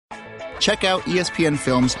check out ESPN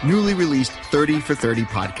Film's newly released 30 for 30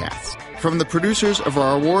 podcast. From the producers of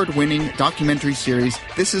our award-winning documentary series,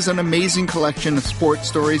 this is an amazing collection of sports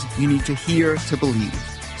stories you need to hear to believe.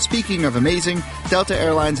 Speaking of amazing, Delta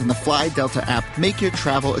Airlines and the Fly Delta app make your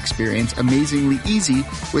travel experience amazingly easy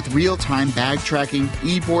with real-time bag tracking,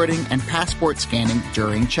 e-boarding, and passport scanning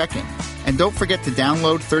during check-in. And don't forget to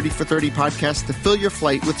download 30 for 30 podcast to fill your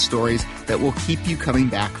flight with stories that will keep you coming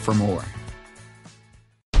back for more.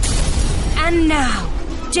 And now,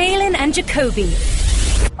 Jalen and Jacoby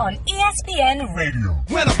on ESPN Radio.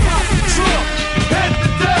 When I pop the trunk, head the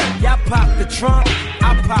deck. Y'all pop the trunk,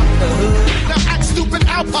 I pop the hood. Now act stupid,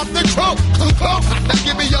 I'll pop the trunk. Now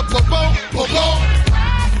give me your boom.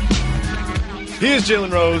 Here's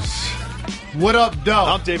Jalen Rose. What up, Doe?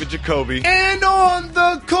 I'm David Jacoby. And on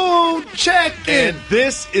the cool check-in. And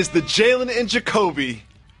this is the Jalen and Jacoby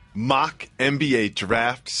mock NBA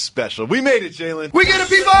draft special. We made it, Jalen. We get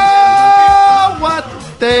the people what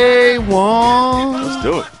they want. Let's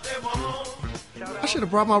do it. I should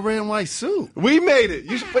have brought my red and white suit. We made it.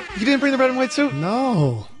 But you didn't bring the red and white suit?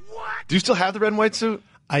 No. Do you still have the red and white suit?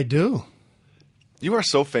 I do. You are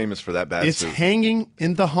so famous for that bad suit. It's hanging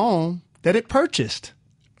in the home that it purchased.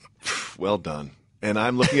 Well done. And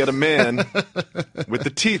I'm looking at a man with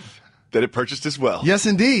the teeth that it purchased as well. Yes,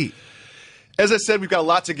 indeed. As I said, we've got a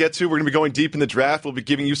lot to get to. We're going to be going deep in the draft. We'll be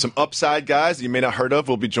giving you some upside guys that you may not heard of.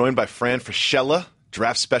 We'll be joined by Fran Fraschilla,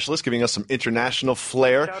 draft specialist, giving us some international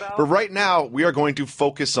flair. But right now, we are going to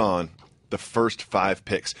focus on the first 5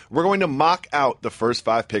 picks. We're going to mock out the first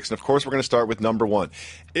 5 picks. And, of course, we're going to start with number 1.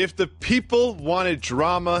 If the people wanted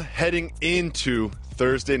drama heading into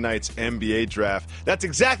Thursday night's NBA draft, that's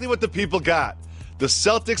exactly what the people got. The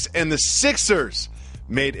Celtics and the Sixers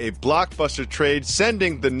made a blockbuster trade,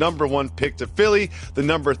 sending the number 1 pick to Philly, the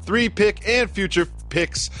number 3 pick, and future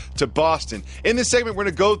picks to Boston. In this segment, we're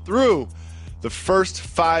going to go through the first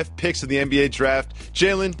 5 picks of the NBA draft.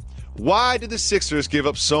 Jalen, why did the Sixers give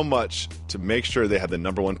up so much to make sure they had the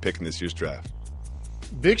number 1 pick in this year's draft?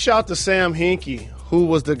 Big shout out to Sam Hinkie, who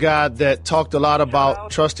was the guy that talked a lot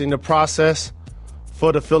about trusting the process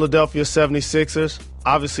for the Philadelphia 76ers.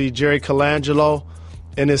 Obviously, Jerry Colangelo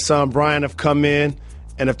and his son Brian have come in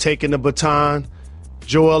and have taken the baton.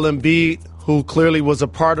 Joel Embiid, who clearly was a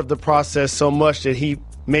part of the process so much that he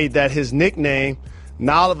made that his nickname,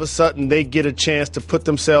 now all of a sudden they get a chance to put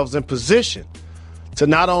themselves in position to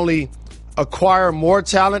not only acquire more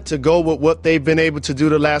talent to go with what they've been able to do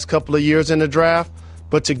the last couple of years in the draft,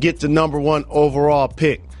 but to get the number 1 overall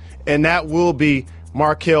pick. And that will be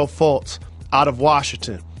Markelle Fultz out of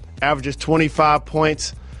Washington. Averages 25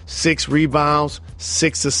 points, 6 rebounds,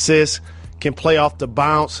 6 assists, can play off the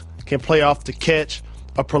bounce, can play off the catch,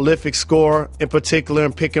 a prolific scorer, in particular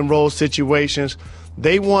in pick-and-roll situations.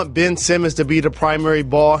 They want Ben Simmons to be the primary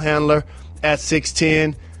ball handler at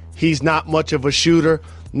 6'10". He's not much of a shooter.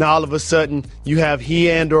 Now all of a sudden you have he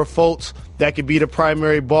and/or Fultz that could be the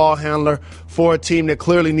primary ball handler for a team that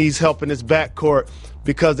clearly needs help in its backcourt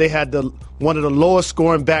because they had one of the lowest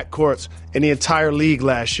scoring backcourts in the entire league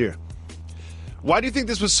last year. Why do you think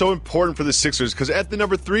this was so important for the Sixers? Because at the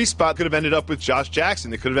number 3 spot, could have ended up with Josh Jackson.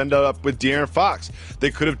 They could have ended up with De'Aaron Fox. They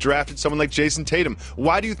could have drafted someone like Jason Tatum.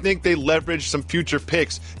 Why do you think they leveraged some future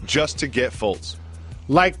picks just to get Fultz?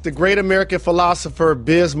 Like the great American philosopher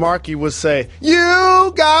Biz Markie would say,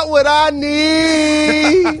 you got what I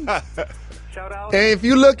need. And if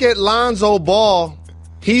you look at Lonzo Ball,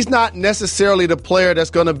 he's not necessarily the player that's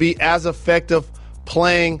going to be as effective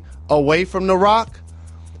playing away from the rock.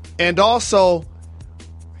 And also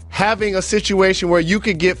having a situation where you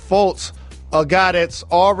could get Fultz, a guy that's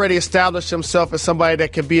already established himself as somebody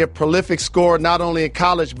that can be a prolific scorer not only in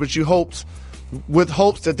college, but with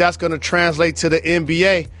hopes that that's going to translate to the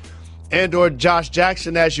NBA. And or Josh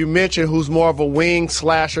Jackson, as you mentioned, who's more of a wing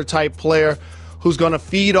slasher type player who's going to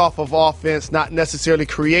feed off of offense, not necessarily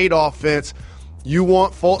create offense. You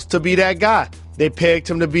want Fultz to be that guy. They pegged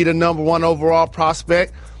him to be the number 1 overall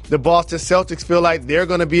prospect. The Boston Celtics feel like they're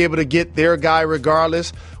going to be able to get their guy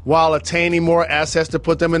regardless while attaining more assets to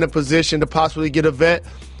put them in a position to possibly get a vet.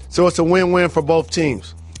 So it's a win-win for both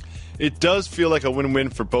teams. It does feel like a win-win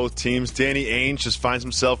for both teams. Danny Ainge just finds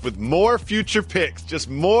himself with more future picks, just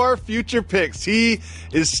more future picks. He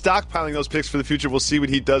is stockpiling those picks for the future. We'll see what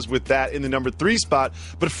he does with that in the number 3 spot.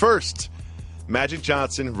 But first, Magic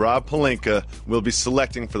Johnson, Rob Pelinka will be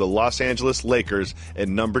selecting for the Los Angeles Lakers at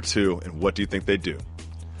number 2. And what do you think they do?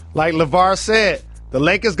 Like LeVar said, the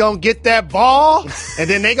Lakers going to get that ball, and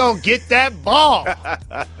then they going to get that ball.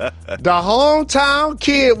 The hometown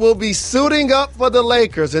kid will be suiting up for the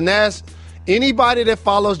Lakers, and that's Anybody that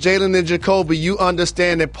follows Jalen and Jacoby, you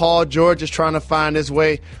understand that Paul George is trying to find his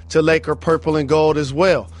way to Laker purple and gold as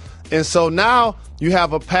well. And so now you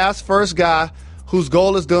have a pass-first guy whose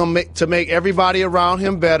goal is to make everybody around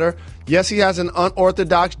him better. Yes, he has an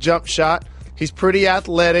unorthodox jump shot. He's pretty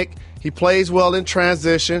athletic. He plays well in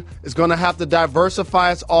transition. Is going to have to diversify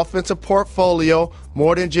his offensive portfolio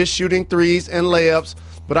more than just shooting threes and layups.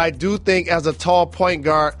 But I do think as a tall point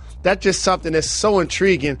guard, that's just something that's so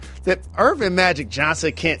intriguing that Irvin Magic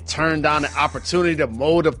Johnson can't turn down the opportunity to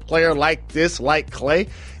mold a player like this, like Clay.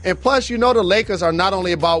 And plus, the Lakers are not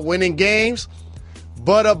only about winning games,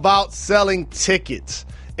 but about selling tickets.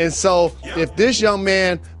 And so if this young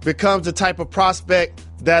man becomes the type of prospect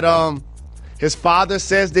that his father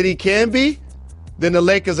says that he can be, then the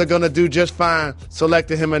Lakers are going to do just fine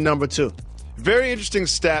selecting him at number 2. Very interesting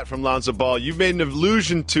stat from Lonzo Ball. You've made an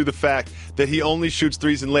allusion to the fact that he only shoots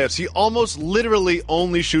threes and layups. He almost literally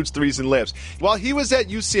only shoots threes and layups. While he was at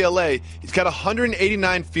UCLA, he's got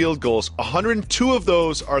 189 field goals. 102 of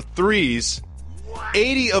those are threes.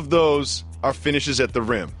 80 of those are finishes at the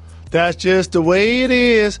rim. That's just the way it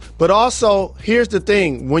is. But also, here's the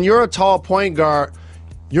thing. When you're a tall point guard,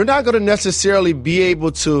 you're not going to necessarily be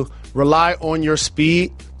able to rely on your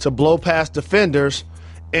speed to blow past defenders.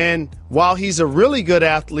 And while he's a really good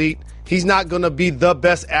athlete, he's not going to be the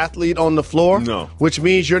best athlete on the floor, No. Which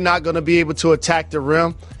means you're not going to be able to attack the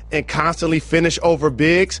rim and constantly finish over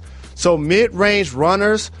bigs. So mid-range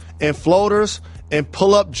runners and floaters and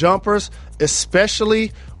pull-up jumpers,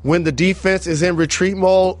 especially when the defense is in retreat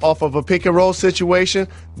mode off of a pick-and-roll situation,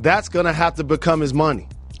 that's going to have to become his money.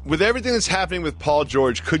 With everything that's happening with Paul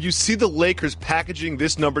George, could you see the Lakers packaging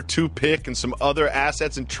this number 2 pick and some other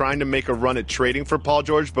assets and trying to make a run at trading for Paul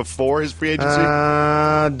George before his free agency?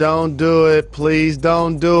 Don't do it. Please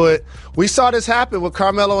don't do it. We saw this happen with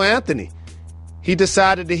Carmelo Anthony. He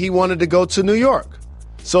decided that he wanted to go to New York.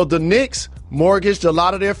 So the Knicks mortgaged a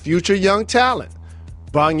lot of their future young talent.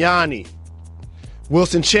 Banyani,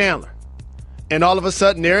 Wilson Chandler. And all of a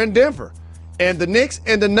sudden, they're in Denver. And the Knicks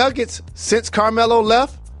and the Nuggets, since Carmelo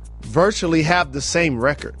left, virtually have the same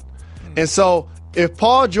record. And so if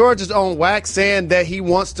Paul George is on wax saying that he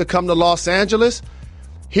wants to come to Los Angeles,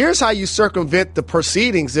 here's how you circumvent the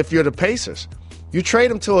proceedings if you're the Pacers. You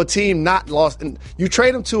trade him to a team not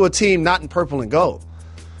in purple and gold.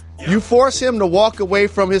 You force him to walk away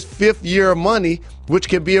from his 5th year of money, which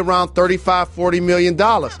can be around $35-40 million,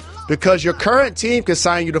 because your current team can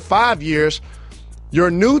sign you to 5 years.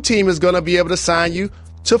 Your new team is going to be able to sign you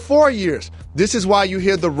to 4 years. This is why you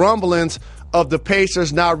hear the rumblings of the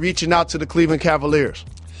Pacers now reaching out to the Cleveland Cavaliers.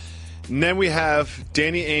 And then we have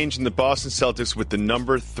Danny Ainge and the Boston Celtics with the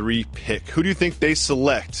number 3 pick. Who do you think they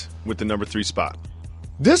select with the number 3 spot?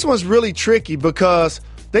 This one's really tricky because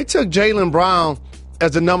they took Jaylen Brown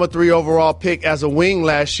as the number 3 overall pick as a wing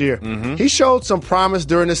last year. Mm-hmm. He showed some promise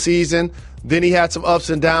during the season. Then he had some ups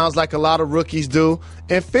and downs like a lot of rookies do,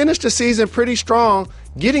 and finished the season pretty strong,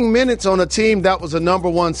 getting minutes on a team that was a number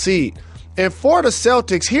 1 seed. And for the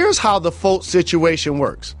Celtics, here's how the Fultz situation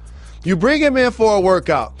works. You bring him in for a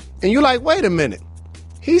workout, and you're like, wait a minute.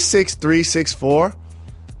 He's 6'3", 6'4",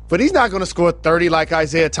 but he's not going to score 30 like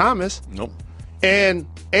Isaiah Thomas. Nope. And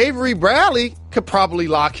Avery Bradley could probably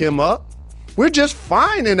lock him up. We're just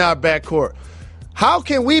fine in our backcourt. How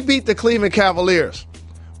can we beat the Cleveland Cavaliers?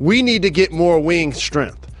 We need to get more wing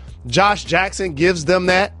strength. Josh Jackson gives them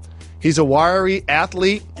that. He's a wiry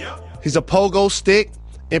athlete. He's a pogo stick,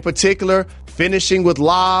 in particular, finishing with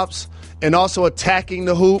lobs and also attacking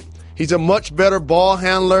the hoop. He's a much better ball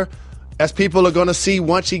handler, as people are going to see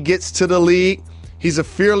once he gets to the league. He's a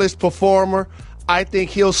fearless performer. I think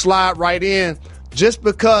he'll slide right in just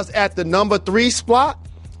because at the number 3 slot,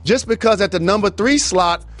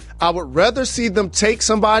 I would rather see them take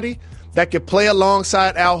somebody that could play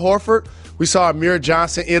alongside Al Horford. We saw Amir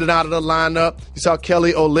Johnson in and out of the lineup. You saw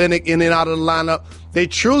Kelly Olynyk in and out of the lineup. They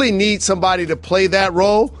truly need somebody to play that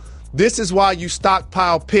role. This is why you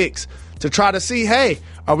stockpile picks, to try to see, hey,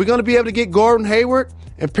 are we going to be able to get Gordon Hayward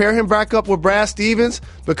and pair him back up with Brad Stevens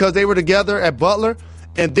because they were together at Butler?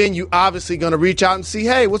 And then you obviously going to reach out and see,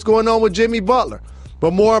 hey, what's going on with Jimmy Butler?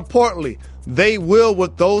 But more importantly, they will,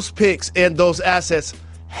 with those picks and those assets,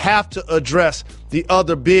 have to address the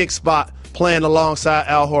other big spot playing alongside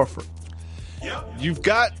Al Horford. You've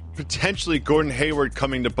got potentially Gordon Hayward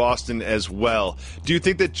coming to Boston as well. Do you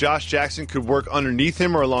think that Josh Jackson could work underneath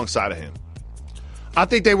him or alongside of him? I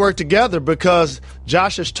think they work together because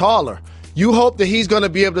Josh is taller. You hope that he's going to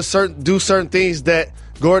be able to do certain things that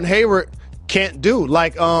Gordon Hayward can't do,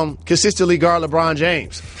 like consistently guard LeBron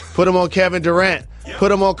James, put him on Kevin Durant,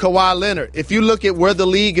 Put him on Kawhi Leonard. If you look at where the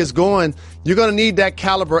league is going, you're going to need that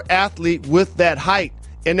caliber athlete with that height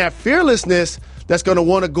and that fearlessness that's going to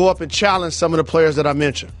want to go up and challenge some of the players that I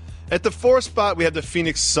mentioned. At the 4th spot, we have the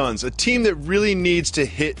Phoenix Suns, a team that really needs to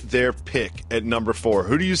hit their pick at number 4.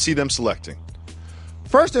 Who do you see them selecting?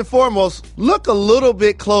 First and foremost, look a little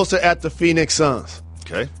bit closer at the Phoenix Suns.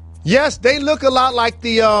 Okay. Yes, they look a lot like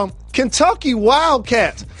the Kentucky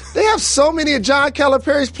Wildcats. They have so many of John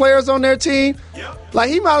Calipari's players on their team. Like,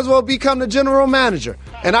 he might as well become the general manager.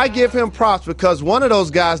 And I give him props because one of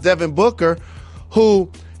those guys, Devin Booker,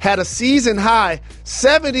 who had a season-high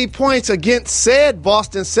 70 points against said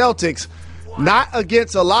Boston Celtics, not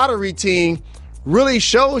against a lottery team, really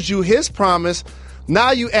shows you his promise.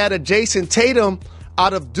 Now you add a Jason Tatum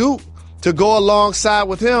out of Duke to go alongside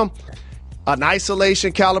with him. An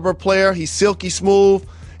isolation caliber player. He's silky smooth.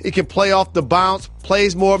 He can play off the bounce,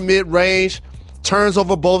 plays more mid-range, turns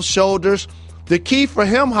over both shoulders. The key for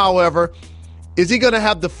him, however, is he going to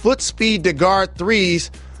have the foot speed to guard threes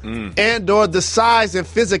and or the size and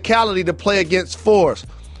physicality to play against 4s.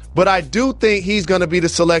 But I do think he's going to be the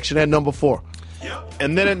selection at number 4.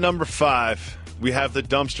 And then at number 5, we have the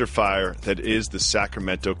dumpster fire that is the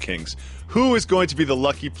Sacramento Kings. Who is going to be the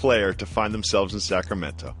lucky player to find themselves in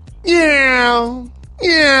Sacramento? Yeah.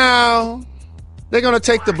 They're going to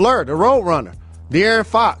take the Blur, the Roadrunner, De'Aaron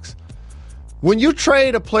Fox. When you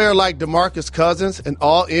trade a player like DeMarcus Cousins, an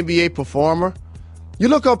all-NBA performer, you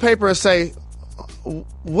look on paper and say,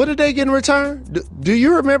 what did they get in return? Do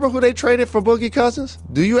you remember who they traded for Boogie Cousins?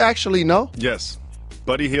 Do you actually know? Yes.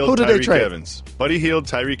 Buddy Hield, Who did they Tyreek trade? Evans. Buddy Hield,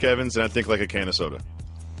 Tyreek Evans, and I think like a can of soda.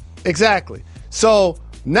 Exactly. So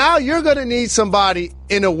now you're going to need somebody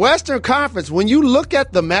in the Western Conference. When you look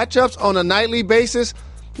at the matchups on a nightly basis,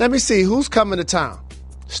 let me see who's coming to town.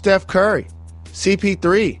 Steph Curry,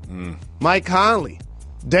 CP3, Mike Conley,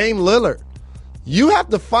 Dame Lillard. You have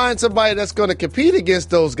to find somebody that's going to compete against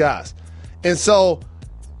those guys. And so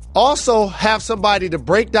also have somebody to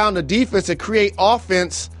break down the defense and create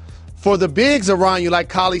offense for the bigs around you like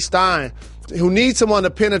Cauley Stein, who needs someone to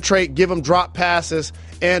penetrate, give them drop passes,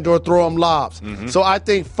 and or throw them lobs. So I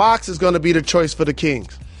think Fox is going to be the choice for the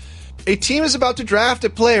Kings. A team is about to draft a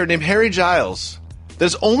player named Harry Giles that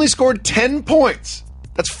has only scored 10 points.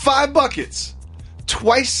 That's 5 buckets.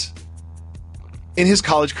 Twice in his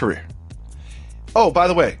college career. Oh, by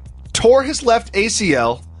the way, tore his left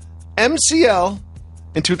ACL, MCL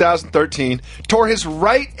in 2013, tore his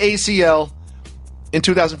right ACL in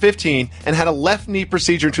 2015, and had a left knee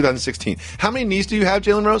procedure in 2016. How many knees do you have,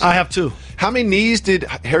 Jalen Rose? I have 2. How many knees did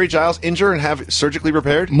Harry Giles injure and have surgically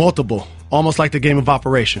repaired? Multiple. Almost like the game of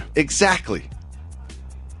operation. Exactly.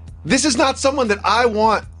 This is not someone that I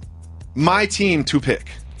want my team to pick.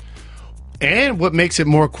 And what makes it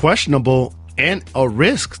more questionable and a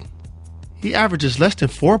risk, he averages less than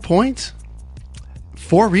 4 points,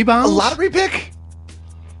 4 rebounds. A lottery pick?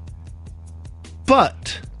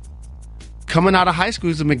 But coming out of high school,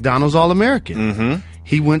 he's a McDonald's All-American.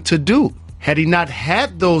 He went to Duke. Had he not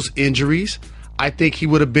had those injuries, I think he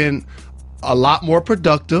would have been a lot more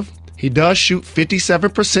productive. He does shoot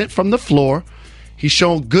 57% from the floor. He's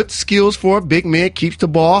shown good skills for a big man, keeps the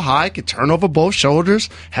ball high, can turn over both shoulders,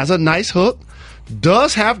 has a nice hook,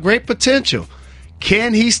 does have great potential.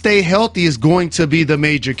 Can he stay healthy is going to be the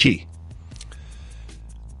major key.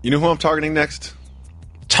 You know who I'm targeting next?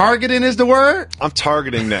 Targeting is the word? I'm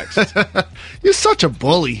targeting next. You're such a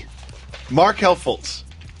bully. Markelle Fultz.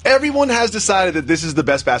 Everyone has decided that this is the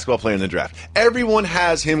best basketball player in the draft. Everyone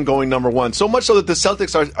has him going number 1. So much so that the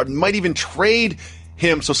Celtics might even trade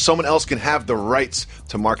him so someone else can have the rights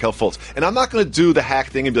to Markelle Fultz. And I'm not going to do the hack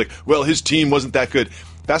thing and be like, well, his team wasn't that good.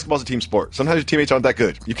 Basketball's a team sport. Sometimes your teammates aren't that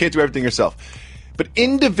good. You can't do everything yourself. But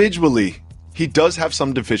individually, he does have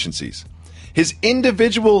some deficiencies. His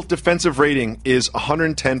individual defensive rating is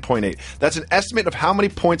 110.8. That's an estimate of how many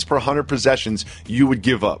points per 100 possessions you would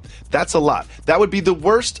give up. That's a lot. That would be the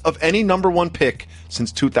worst of any number 1 pick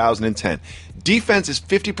since 2010. Defense is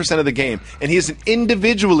 50% of the game, and he is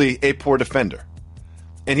individually a poor defender.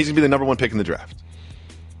 And he's going to be the number 1 pick in the draft.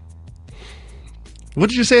 What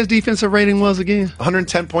did you say his defensive rating was again?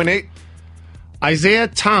 110.8. Isaiah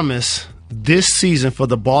Thomas this season for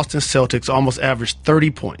the Boston Celtics almost averaged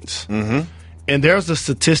 30 points. And there's a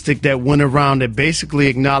statistic that went around that basically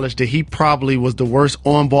acknowledged that he probably was the worst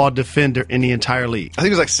on-ball defender in the entire league. I think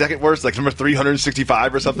it was like second worst, like number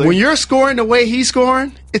 365 or something. When you're scoring the way he's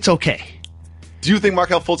scoring, it's okay. Do you think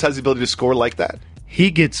Markelle Fultz has the ability to score like that?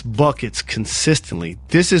 He gets buckets consistently.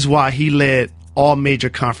 This is why he led all major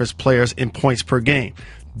conference players in points per game.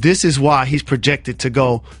 This is why he's projected to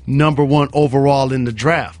go number 1 overall in the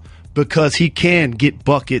draft. because he can get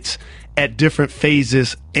buckets at different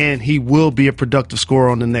phases, and he will be a productive scorer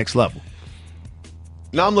on the next level.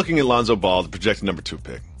 Now I'm looking at Lonzo Ball, the projected number 2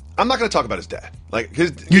 pick. I'm not going to talk about his dad.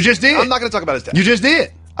 You just did. I'm not going to talk about his dad. You just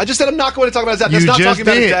did. I just said I'm not going to talk about his dad. That's not talking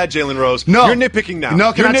about his dad, Jalen Rose. No. You're nitpicking now.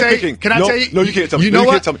 No, can You're I tell nitpicking. you? Can I tell you? No, you can't tell me. You know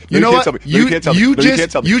what?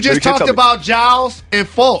 You just talked about Giles and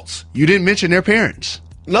Fultz. You didn't mention their parents.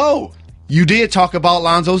 No. You did talk about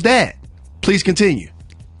Lonzo's dad. Please continue.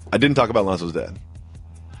 I didn't talk about Lonzo's dad.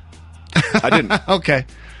 I didn't. Okay.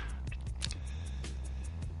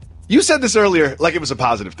 You said this earlier like it was a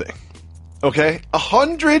positive thing. Okay?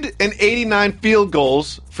 189 field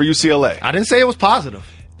goals for UCLA. I didn't say it was positive.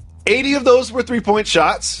 80 of those were three-point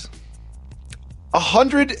shots.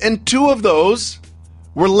 102 of those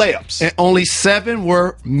were layups. And only 7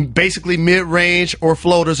 were basically mid-range or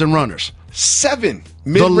floaters and runners. 7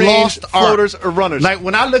 mid-range floaters or runners. Like,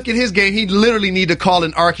 when I look at his game, he literally need to call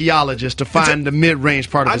an archaeologist to find the mid-range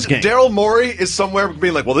part of his game. Daryl Morey is somewhere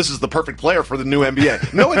being like, well, this is the perfect player for the new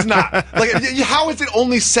NBA. No, it's not. Like, how is it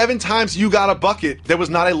only 7 times you got a bucket that was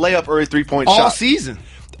not a layup or a three-point shot? All season.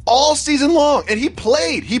 All season long. And he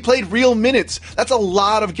played. He played real minutes. That's a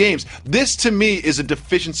lot of games. This, to me, is a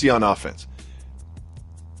deficiency on offense.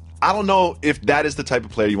 I don't know if that is the type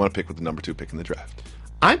of player you want to pick with the number 2 pick in the draft.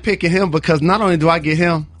 I'm picking him because not only do I get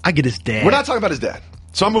him, I get his dad. We're not talking about his dad.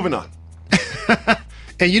 So I'm moving on.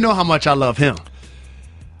 And you know how much I love him.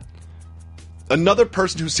 Another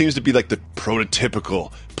person who seems to be like the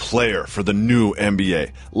prototypical player for the new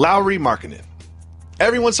NBA, Lauri Markkanen.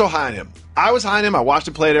 Everyone's so high on him. I was high on him. I watched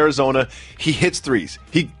him play at Arizona. He hits threes.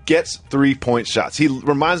 He gets three-point shots. He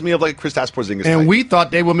reminds me of like Kristaps Porzingis. And type. we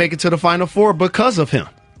thought they would make it to the Final Four because of him.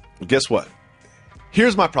 Guess what?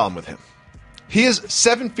 Here's my problem with him. He is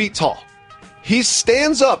 7 feet tall. He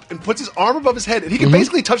stands up and puts his arm above his head, and he can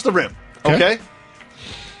basically touch the rim. Okay?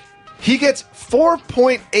 He gets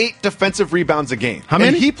 4.8 defensive rebounds a game. How many?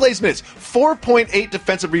 And he plays minutes. 4.8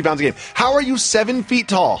 defensive rebounds a game. How are you 7 feet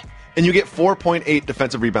tall and you get 4.8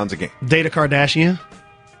 defensive rebounds a game? Date a Kardashian?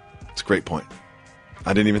 It's a great point.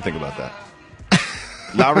 I didn't even think about that.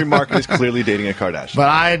 Lauri Markkanen is clearly dating a Kardashian. But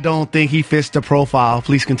I don't think he fits the profile.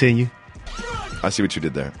 Please continue. I see what you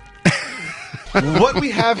did there. What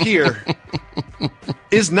we have here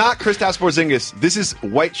is not Kristaps Porzingis. This is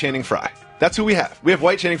White Channing Frye. That's who we have. We have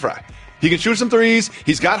White Channing Frye. He can shoot some threes.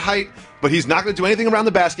 He's got height, but he's not going to do anything around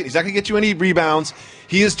the basket. He's not going to get you any rebounds.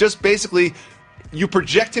 He is just basically, you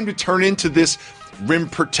project him to turn into this rim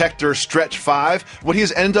protector, stretch 5. What he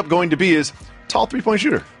has ended up going to be is tall three-point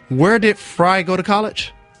shooter. Where did Frye go to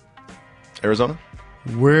college? Arizona.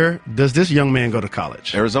 Where does this young man go to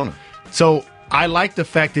college? Arizona. So I like the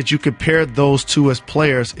fact that you compare those two as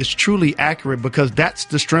players. It's truly accurate because that's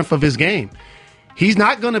the strength of his game. He's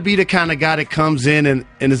not going to be the kind of guy that comes in and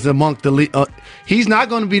is among the league. He's not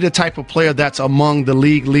going to be the type of player that's among the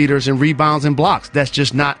league leaders in rebounds and blocks. That's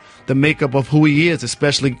just not the makeup of who he is,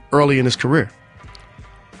 especially early in his career.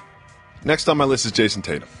 Next on my list is Jason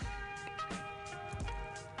Tatum.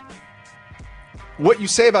 What you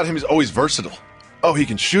say about him is always versatile. Oh, he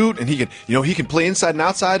can shoot and he can play inside and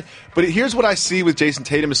outside. But here's what I see with Jason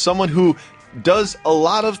Tatum is someone who does a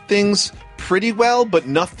lot of things pretty well, but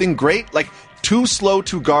nothing great. Like too slow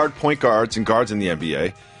to guard point guards and guards in the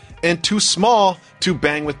NBA, and too small to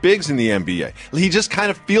bang with bigs in the NBA. He just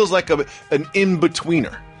kind of feels like an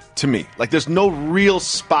in-betweener to me. Like there's no real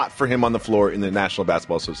spot for him on the floor in the National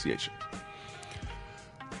Basketball Association.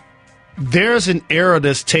 There's an era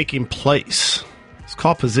that's taking place. It's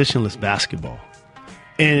called positionless basketball.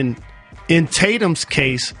 And in Tatum's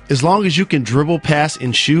case, as long as you can dribble, pass,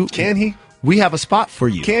 and shoot, can he? We have a spot for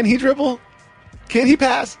you. Can he dribble? Can he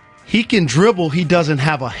pass? He can dribble. He doesn't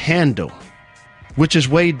have a handle, which is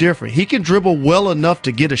way different. He can dribble well enough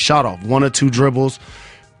to get a shot off, 1 or 2 dribbles,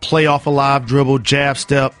 play off a live dribble, jab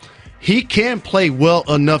step. He can play well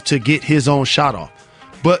enough to get his own shot off.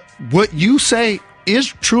 But what you say is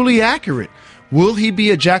truly accurate. Will he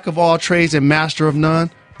be a jack of all trades and master of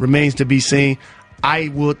none? Remains to be seen. I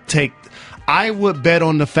would bet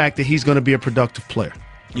on the fact that he's going to be a productive player.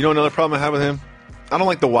 You know another problem I have with him? I don't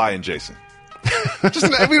like the Y in Jason. We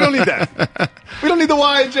don't need that. We don't need the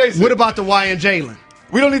Y in Jason. What about the Y in Jalen?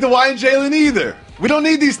 We don't need the Y in Jalen either. We don't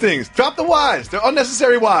need these things. Drop the Ys. They're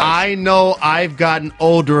unnecessary Ys. I know I've gotten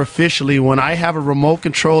older officially when I have a remote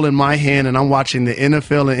control in my hand and I'm watching the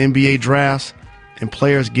NFL and NBA drafts and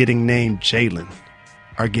players getting named Jalen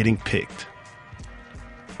are getting picked.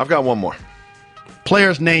 I've got one more.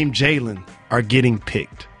 Players named Jalen are getting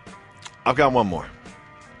picked. I've got one more.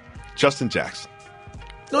 Justin Jackson.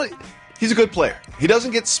 No, He's a good player. He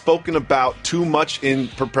doesn't get spoken about too much in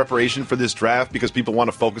preparation for this draft because people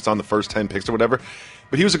want to focus on the first 10 picks or whatever.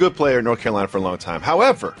 But he was a good player in North Carolina for a long time.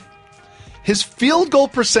 However, his field goal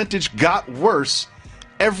percentage got worse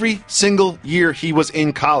every single year he was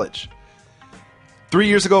in college. 3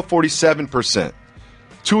 years ago, 47%.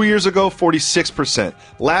 2 years ago, 46%.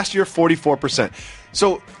 Last year, 44%.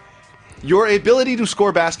 So your ability to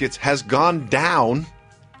score baskets has gone down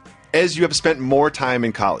as you have spent more time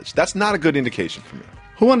in college. That's not a good indication for me.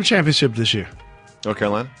 Who won the championship this year? North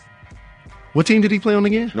Carolina. What team did he play on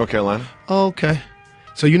again? North Carolina. Oh, okay.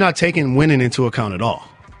 So you're not taking winning into account at all.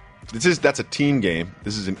 That's a team game.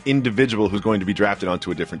 This is an individual who's going to be drafted onto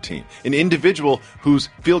a different team. An individual whose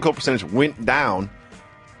field goal percentage went down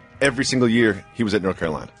every single year he was at North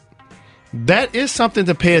Carolina. That is something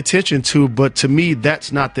to pay attention to, but to me,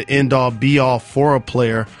 that's not the end-all, be-all for a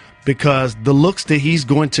player because the looks that he's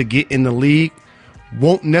going to get in the league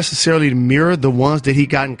won't necessarily mirror the ones that he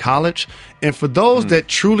got in college. And for those that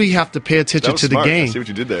truly have to pay attention to smart. the game, I see what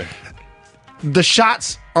you did there. The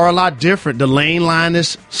shots are a lot different. The lane line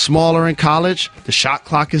is smaller in college. The shot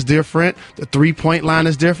clock is different. The three-point line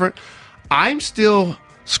is different. I'm still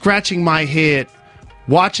scratching my head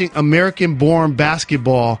watching American-born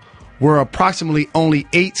basketball where approximately only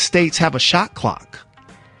 8 states have a shot clock.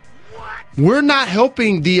 We're not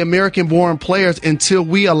helping the American-born players until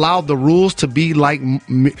we allow the rules to be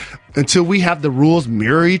until we have the rules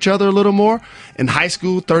mirror each other a little more. In high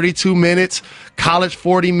school, 32 minutes, college,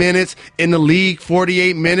 40 minutes, in the league,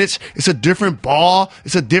 48 minutes. It's a different ball.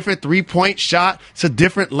 It's a different three-point shot. It's a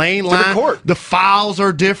different lane line. Court. The fouls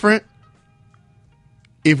are different.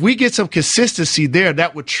 If we get some consistency there,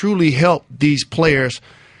 that would truly help these players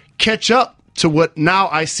catch up to what now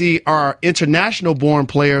I see are international-born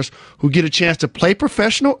players who get a chance to play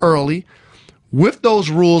professional early with those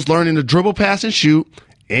rules, learning to dribble, pass, and shoot,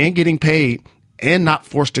 and getting paid and not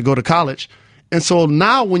forced to go to college. And so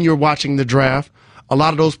now when you're watching the draft, a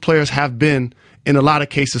lot of those players have been, in a lot of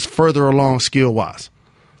cases, further along skill-wise.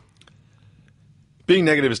 Being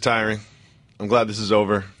negative is tiring. I'm glad this is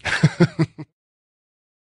over.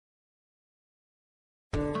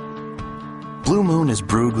 Blue Moon is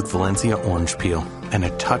brewed with Valencia orange peel and a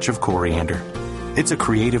touch of coriander. It's a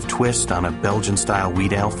creative twist on a Belgian-style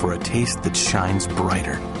wheat ale for a taste that shines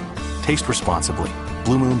brighter. Taste responsibly.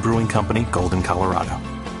 Blue Moon Brewing Company, Golden, Colorado.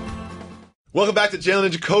 Welcome back to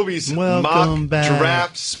Jalen Jacoby's mock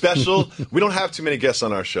draft special. We don't have too many guests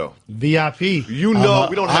on our show. VIP. You know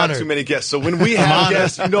we don't have too many guests. So when we have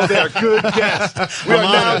guests, you know they are good guests. We are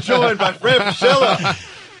now joined by Fran Fraschilla.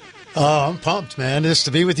 Oh, I'm pumped, man. Just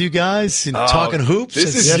to be with you guys and talking hoops.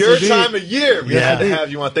 This is your time of year. We had to have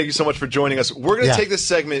you on. Thank you so much for joining us. We're going to take this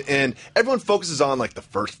segment, and everyone focuses on like the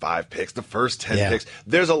first 5 picks, the first 10 picks.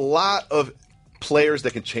 There's a lot of players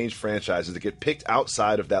that can change franchises that get picked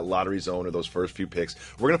outside of that lottery zone or those first few picks.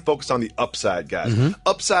 We're going to focus on the upside guys.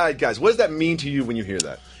 Upside guys, what does that mean to you when you hear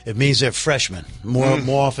that? It means they're freshmen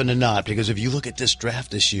more often than not, because if you look at this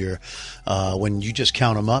draft this year, when you just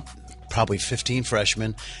count them up, probably 15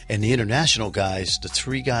 freshmen, and the international guys, the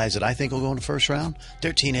 3 guys that I think will go in the first round,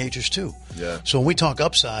 they're teenagers too. Yeah. So when we talk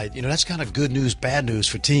upside, that's kind of good news, bad news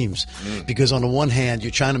for teams, because on the one hand,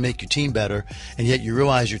 you're trying to make your team better, and yet you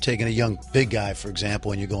realize you're taking a young big guy, for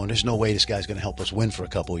example, and you're going, there's no way this guy's going to help us win for a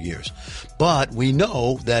couple of years. But we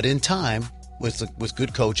know that in time, with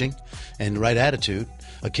good coaching and the right attitude,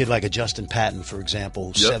 a kid like a Justin Patton, for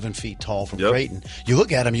example, 7 feet tall from Creighton, you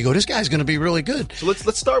look at him, you go, this guy's going to be really good. So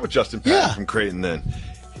let's start with Justin Patton from Creighton then.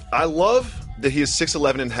 I love that he is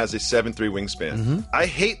 6'11" and has a 7'3" wingspan. I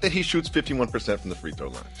hate that he shoots 51% from the free throw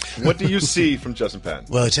line. What do you see from Justin Patton?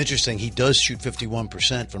 Well, it's interesting. He does shoot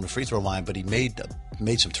 51% from the free throw line, but he made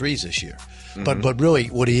some threes this year. But really,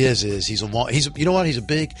 what he is he's a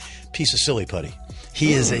big piece of silly putty.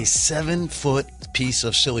 He is a 7-foot piece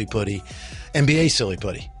of silly putty, NBA silly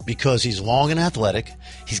putty, because he's long and athletic.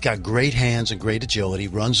 He's got great hands and great agility,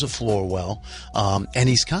 runs the floor well, and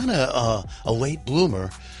he's kind of a late bloomer.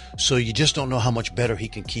 So you just don't know how much better he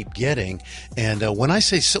can keep getting. And when I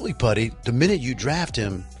say silly putty, the minute you draft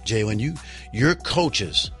him, Jalen, your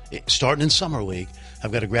coaches, starting in summer league,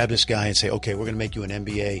 have got to grab this guy and say, okay, we're going to make you an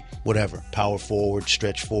NBA, whatever, power forward,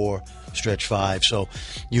 stretch 4, stretch 5. So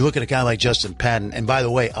you look at a guy like Justin Patton, and by the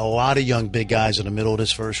way, a lot of young big guys in the middle of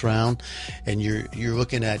this first round, and you're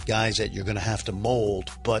looking at guys that you're going to have to mold,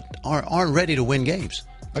 but aren't ready to win games.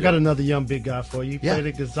 I got another young big guy for you. He played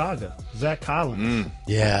at Gonzaga, Zach Collins.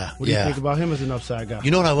 What do you think about him as an upside guy?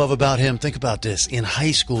 You know what I love about him? Think about this. In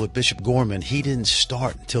high school at Bishop Gorman, he didn't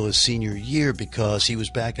start until his senior year because he was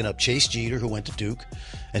backing up Chase Jeter, who went to Duke,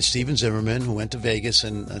 and Steven Zimmerman, who went to Vegas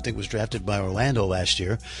and I think was drafted by Orlando last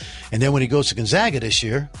year. And then when he goes to Gonzaga this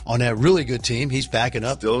year on that really good team, he's backing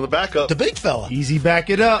up. Still in the backup. The big fella. Easy back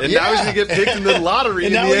it up. And now he's going to get picked in the lottery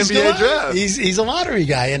in the NBA draft. He's a lottery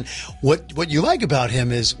guy. And what you like about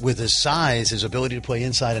him is with his size, his ability to play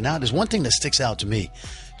inside and out, there's one thing that sticks out to me,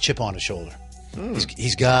 chip on his shoulder.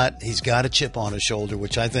 He's got a chip on his shoulder,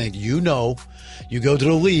 which I think you go to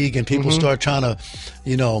the league and people start trying to,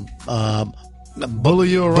 bully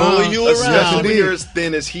you around. Especially when you're as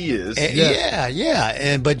thin as he is.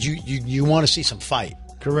 But you want to see some fight.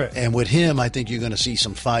 Correct. And with him, I think you're going to see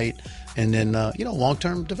some fight and then,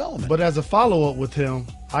 long-term development. But as a follow-up with him,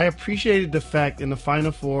 I appreciated the fact in the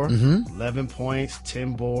Final Four, 11 points,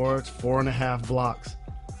 10 boards, 4.5 blocks.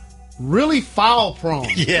 Really foul prone.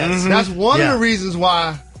 Yes. That's one of the reasons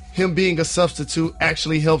why him being a substitute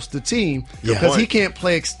actually helps the team, because he can't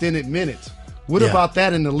play extended minutes. What about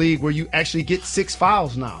that in the league where you actually get 6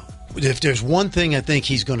 fouls now? If there's one thing I think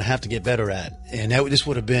he's going to have to get better at, and this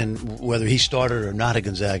would have been whether he started or not at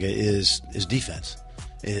Gonzaga, is defense.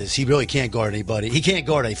 He really can't guard anybody. He can't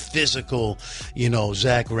guard a physical,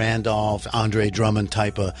 Zach Randolph, Andre Drummond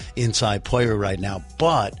type of inside player right now.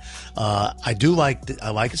 But I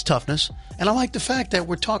like his toughness, and I like the fact that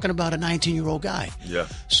we're talking about a 19-year-old guy. Yeah.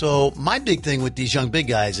 So my big thing with these young big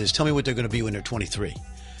guys is tell me what they're going to be when they're 23,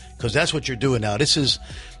 because that's what you're doing now. These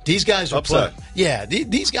guys are upside.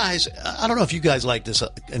 These guys. I don't know if you guys like this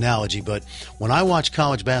analogy, but when I watch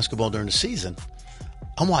college basketball during the season,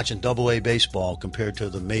 I'm watching AA baseball compared to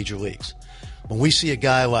the major leagues. When we see a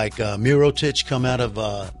guy like Mirotic come out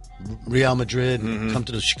of Real Madrid and come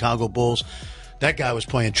to the Chicago Bulls, that guy was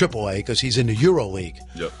playing AAA because he's in the Euro League.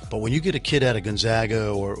 Yep. But when you get a kid out of Gonzaga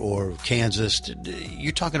or Kansas,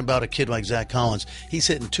 you're talking about a kid like Zach Collins. He's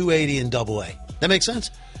hitting 280 in AA. That makes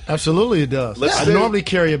sense? Absolutely it does. I normally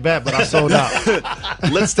carry a bat, but I sold out.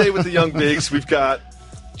 Let's stay with the young bigs. We've got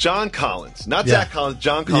John Collins, not Zach Collins,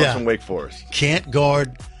 John Collins from Wake Forest. Can't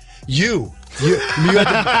guard you. You know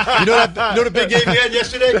the big game we had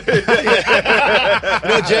yesterday?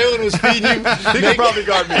 Jalen was feeding you. He can probably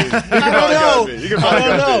guard me. I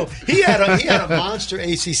don't know. He had a monster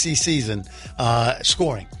ACC season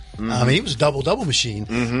scoring. I mean, he was a double-double machine.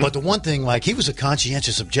 But the one thing, he was a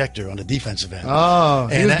conscientious objector on the defensive end. Oh,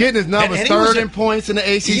 he was getting his numbers. Third in points in the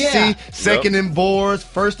ACC, second in boards,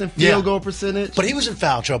 first in field goal percentage. But he was in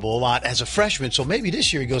foul trouble a lot as a freshman, so maybe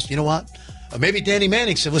this year he goes, you know what? Or maybe Danny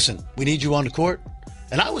Manning said, listen, we need you on the court.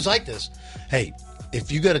 And I was like this. Hey,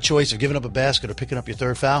 if you got a choice of giving up a basket or picking up your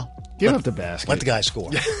third foul, give up the basket. Let the guy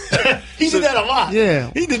score. He did that a lot.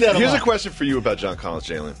 Yeah. He did that a lot. Here's a question for you about John Collins,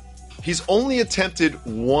 Jalen. He's only attempted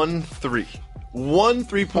one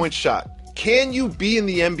three-point shot. Can you be in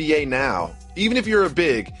the NBA now, even if you're a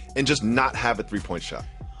big, and just not have a three-point shot?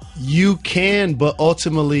 You can, but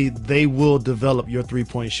ultimately they will develop your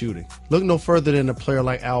three-point shooting. Look no further than a player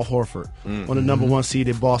like Al Horford, on the number 1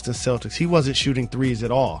 seeded Boston Celtics. He wasn't shooting threes at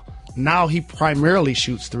all. Now he primarily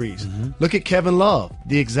shoots threes. Look at Kevin Love,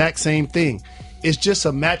 the exact same thing. It's just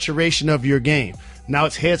a maturation of your game. Now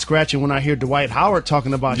it's head-scratching when I hear Dwight Howard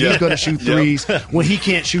talking about he's going to shoot threes when he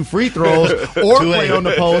can't shoot free throws or play on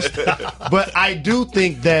the post. But I do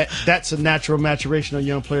think that that's a natural maturation of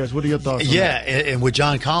young players. What are your thoughts on that? And with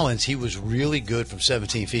John Collins, he was really good from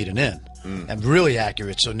 17 feet and in. And really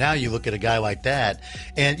accurate. So now you look at a guy like that,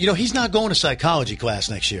 and, he's not going to psychology class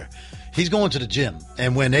next year. He's going to the gym.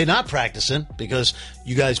 And when they're not practicing, because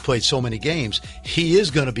you guys played so many games, he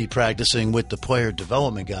is going to be practicing with the player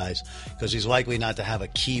development guys because he's likely not to have a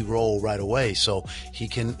key role right away. So he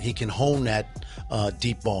can hone that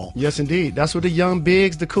deep ball. Yes, indeed. That's what the young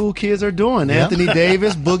bigs, the cool kids are doing. Yeah. Anthony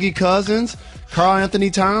Davis, Boogie Cousins, Karl Anthony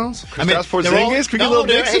Towns. Kristaps Porzingis, can we get a little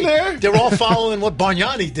mix in there? They're all following what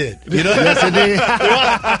Bargnani did. Yes, indeed.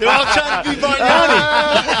 They're all trying to be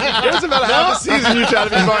Bargnani. It was about half a season you tried to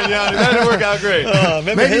be Bargnani. That didn't work out great.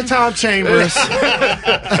 Maybe Tom Chambers.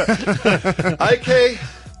 Ike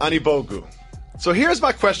Anibogu. So here's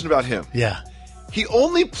my question about him. Yeah. He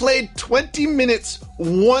only played 20 minutes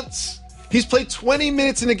once. He's played 20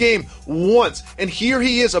 minutes in a game once, and here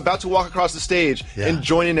he is about to walk across the stage and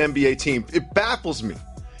join an NBA team. It baffles me.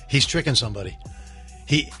 He's tricking somebody.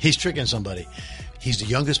 He's tricking somebody. He's the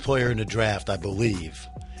youngest player in the draft, I believe,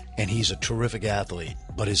 and he's a terrific athlete,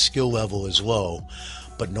 but his skill level is low.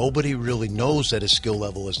 But nobody really knows that his skill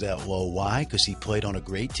level is that low. Why? Because he played on a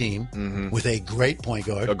great team with a great point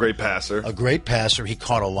guard. A great passer. He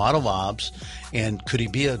caught a lot of lobs. And could he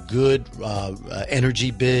be a good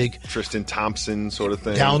energy big? Tristan Thompson sort of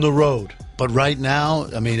thing. Down the road. But right now,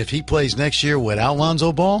 I mean, if he plays next year without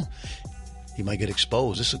Lonzo Ball, he might get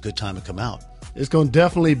exposed. This is a good time to come out. it's going to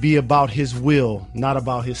definitely be about his will, not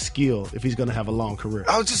about his skill, if he's going to have a long career.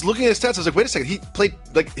 I was just looking at his stats. I was like, wait a second. He played,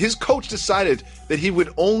 like, his coach decided that he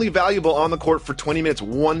would only valuable on the court for 20 minutes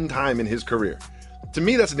one time in his career. To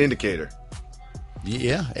me, that's an indicator.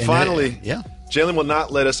 Yeah. Finally, Jalen will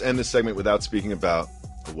not let us end this segment without speaking about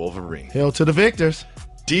the Wolverine. Hail to the victors.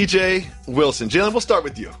 DJ Wilson. Jalen, we'll start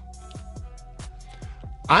with you.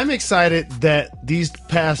 I'm excited that these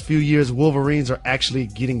past few years Wolverines are actually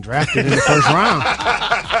getting drafted in the first round.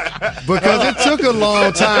 Because it took a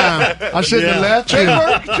long time. I shouldn't have left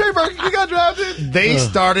Trey Burke, you got drafted. They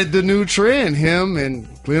started the new trend. Him and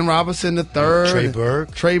Glenn Robinson III.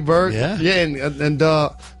 Trey Burke. Yeah. Yeah, and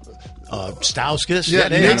Stauskas. Yeah,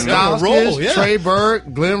 Nick Stauskas, Trey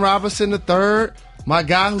Burke, Glenn Robinson III. My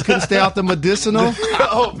guy who couldn't stay out the medicinal.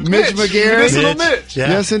 Mitch McGarry. Medicinal Mitch.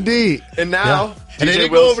 Yeah. Yes, indeed. And now, and they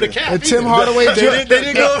didn't Wilson. go over the cap. And Tim Hardaway. They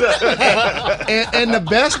didn't go. and the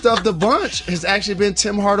best of the bunch has actually been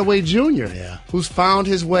Tim Hardaway Jr., who's found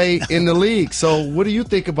his way in the league. So what do you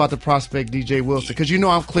think about the prospect, DJ Wilson? Because you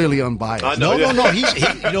know I'm clearly unbiased. No. He,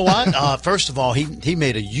 you know what? First of all, he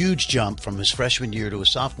made a huge jump from his freshman year to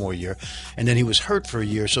his sophomore year, and then he was hurt for a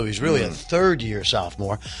year, so he's really a third-year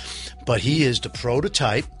sophomore. But he is the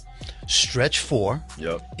prototype stretch four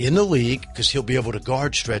in the league because he'll be able to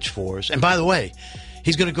guard stretch fours. And by the way,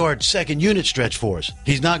 he's going to guard second unit stretch fours.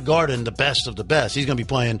 He's not guarding the best of the best. He's going to be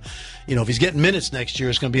playing, if he's getting minutes next year,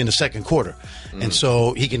 it's going to be in the second quarter. And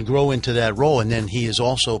so he can grow into that role. And then he has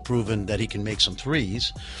also proven that he can make some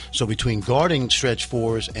threes. So between guarding stretch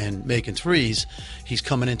fours and making threes, he's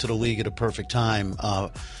coming into the league at a perfect time.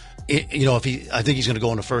 I think he's going to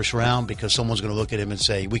go in the first round because someone's going to look at him and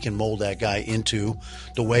say, we can mold that guy into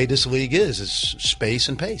the way this league is space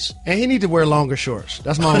and pace. And he need to wear longer shorts.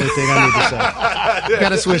 That's my only thing I need to say. Got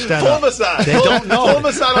to switch that up. Homicide. They don't know.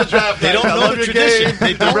 Homicide on draft. They don't know the tradition.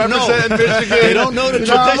 They don't know. Michigan. They don't know the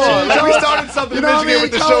tradition. Like we started something in Michigan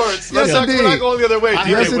with the shorts. We're not going the other way. I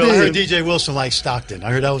heard DJ Wilson likes Stockton.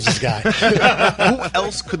 I heard that was his guy. Who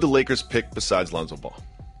else could the Lakers pick besides Lonzo Ball?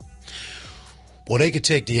 Well, they could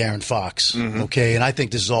take De'Aaron Fox, okay? And I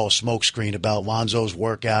think this is all a smokescreen about Lonzo's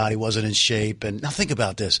workout. He wasn't in shape. And now think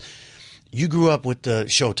about this. You grew up with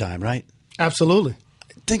Showtime, right? Absolutely.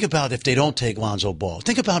 Think about if they don't take Lonzo Ball.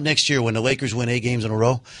 Think about next year when the Lakers win 8 games in a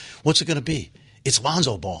row. What's it going to be? It's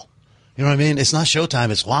Lonzo Ball. You know what I mean? It's not Showtime.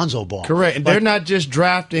 It's Lonzo Ball. Correct. And they're not just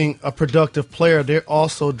drafting a productive player. They're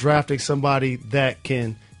also drafting somebody that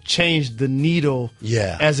can change the needle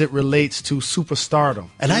as it relates to superstardom.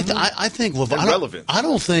 And I think relevant. I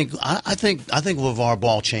think LeVar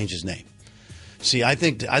Ball changed his name. See, I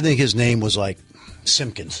think his name was like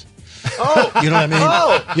Simpkins. Oh, you know what I mean?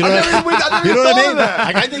 Oh, you know what I mean?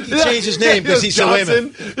 That. I think he changed his name because he said, "Wait a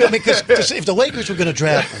minute." I mean, because if the Lakers were going to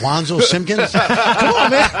draft Lonzo Simpkins, come on,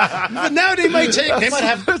 man. But now they might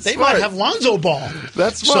have Lonzo Ball.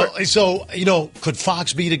 That's smart. So could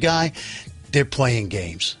Fox be the guy? They're playing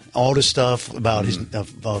games. All this stuff about his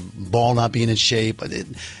Ball not being in shape.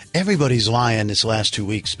 Everybody's lying this last 2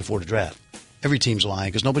 weeks before the draft. Every team's lying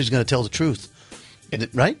because nobody's going to tell the truth.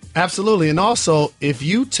 Right? Absolutely. And also, if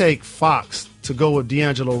you take Fox to go with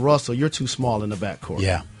D'Angelo Russell, you're too small in the backcourt.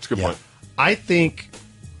 Yeah. That's a good point. I think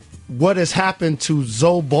what has happened to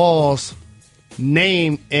Zoe Ball's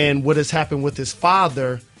name and what has happened with his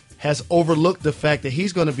father has overlooked the fact that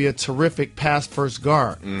he's going to be a terrific pass-first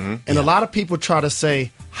guard. And a lot of people try to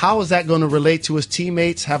say, how is that going to relate to his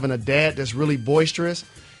teammates, having a dad that's really boisterous?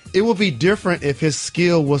 It would be different if his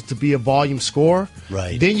skill was to be a volume scorer.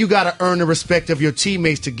 Right. Then you got to earn the respect of your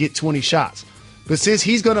teammates to get 20 shots. But since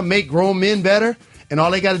he's going to make grown men better, and all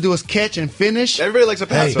they got to do is catch and finish. Everybody likes a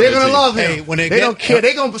pass. They're going to love him. Hey, when they don't care.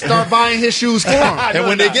 They're going to start buying his shoes for him. And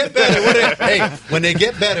when they get better, when they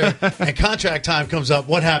get better and contract time comes up,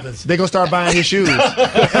 what happens? They're going to start buying his shoes. Sign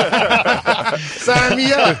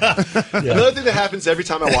me up. Another thing that happens every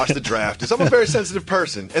time I watch the draft is I'm a very sensitive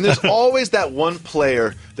person. And there's always that one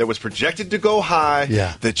player that was projected to go high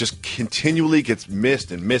that just continually gets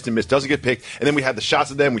missed and missed and missed, doesn't get picked. And then we have the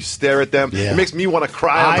shots of them. We stare at them. It makes me want to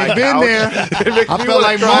cry on my couch. I've been there. I felt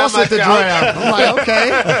like Moss at the draft. I'm like,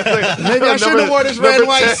 okay, maybe I shouldn't have worn this red and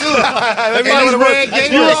white suit. And these red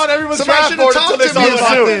games. You were on everyone's draft board until they saw the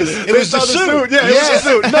suit. It was the suit. Yeah, it was the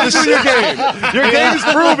suit. Nothing to your game. Your game is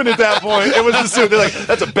proven at that point. It was the suit. They're like,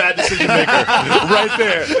 that's a bad decision maker right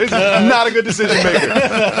there. It's not a good decision maker.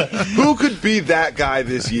 Who could be that guy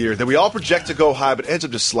this year that we all project to go high but ends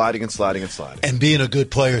up just sliding and sliding and sliding? And being a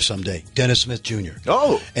good player someday. Dennis Smith Jr.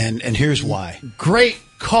 Oh. And here's why. Great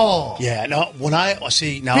call. Yeah. Now, when I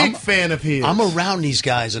see now, big fan of his. I'm around these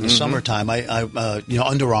guys in the summertime. I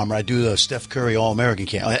Under Armour. I do the Steph Curry All-American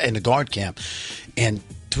camp and the guard camp, and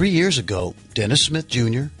 3 years ago, Dennis Smith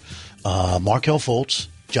Jr., Markelle Fultz,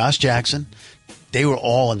 Josh Jackson, they were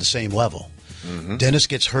all on the same level. Mm-hmm. Dennis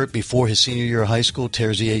gets hurt before his senior year of high school,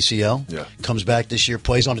 tears the ACL, comes back this year,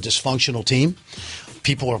 plays on a dysfunctional team.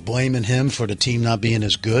 People are blaming him for the team not being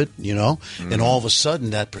as good, and all of a sudden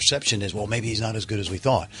that perception is, well, maybe he's not as good as we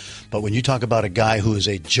thought. But when you talk about a guy who is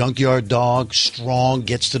a junkyard dog, strong,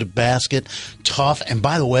 gets to the basket, tough, and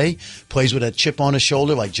by the way, plays with a chip on his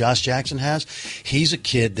shoulder like Josh Jackson has, he's a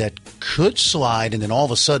kid that could slide, and then all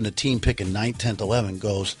of a sudden a team picking 9th, 10th, 11th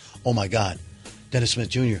goes, oh my God, Dennis Smith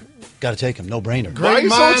Jr., got to take him. No-brainer. Why are you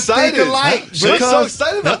so excited? You're so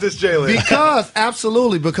excited about this,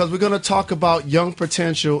 Jalen. Because we're going to talk about young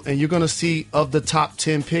potential, and you're going to see of the top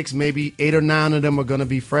 10 picks, maybe 8 or 9 of them are going to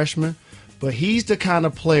be freshmen. But he's the kind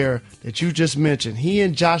of player that you just mentioned. He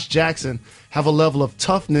and Josh Jackson have a level of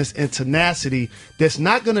toughness and tenacity that's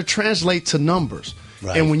not going to translate to numbers.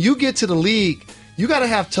 Right. And when you get to the league, you got to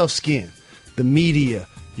have tough skin. The media,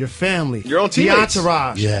 your family, your own teammates, the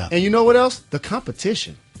entourage. Yeah. And you know what else? The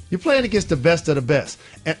competition. You're playing against the best of the best.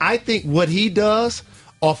 And I think what he does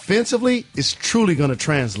offensively is truly going to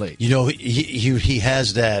translate. He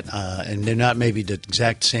has that, and they're not maybe the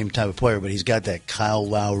exact same type of player, but he's got that Kyle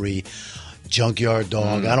Lowry junkyard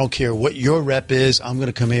dog. I don't care what your rep is, I'm going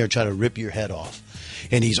to come here and try to rip your head off.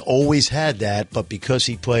 And he's always had that, but because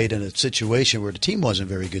he played in a situation where the team wasn't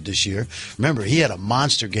very good this year, remember, he had a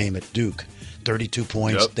monster game at Duke. 32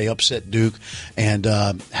 points. Yep. They upset Duke. And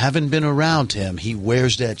having been around him, he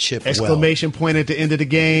wears that chip Exclamation point at the end of the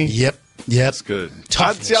game. Yep. That's good.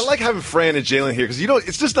 I like having Fran and Jalen here because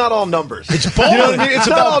it's just not all numbers. It's bowling. You know what I mean? It's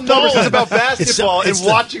not all numbers. It's about basketball and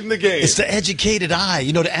watching the game. It's the educated eye.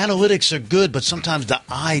 The analytics are good, but sometimes the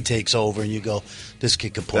eye takes over and you go, this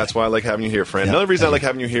kid could play. That's why I like having you here, Fran. Another reason I like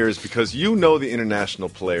having you here is because you know the international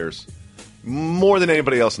players more than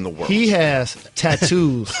anybody else in the world. He has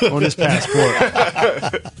tattoos on his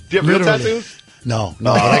passport. Do you have real tattoos? No,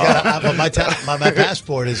 but I got my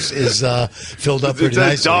passport is filled up pretty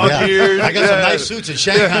nicely. Dog ears. I got some nice suits in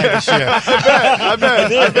Shanghai this year. I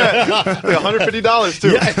bet. $150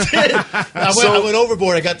 too. Yeah, I did. I went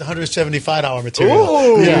overboard. I got the $175 material.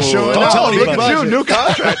 Ooh, yeah, sure. Don't tell anybody. New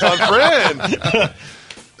contract on Fran.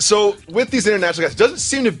 So with these international guys, it doesn't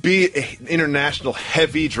seem to be an international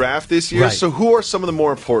heavy draft this year. Right. So who are some of the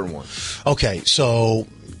more important ones? Okay, so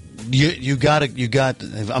you got.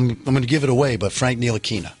 I'm going to give it away, but Frank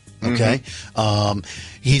Ntilikina. Okay,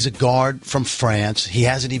 he's a guard from France. He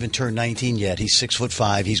hasn't even turned 19 yet. He's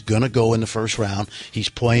 6'5". He's going to go in the first round. He's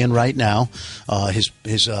playing right now. His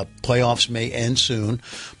playoffs may end soon,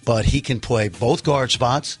 but he can play both guard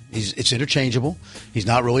spots. It's interchangeable. He's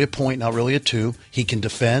not really a point, not really a two. He can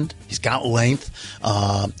defend. He's got length.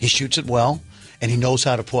 He shoots it well, and he knows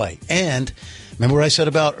how to play. And remember what I said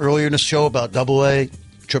about earlier in the show about AA?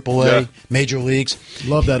 AAA, major leagues.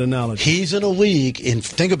 Love that analogy. He's in a league,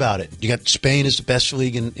 think about it. You got Spain is the best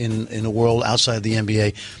league in the world outside of the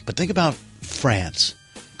NBA. But think about France,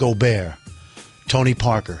 Gobert, Tony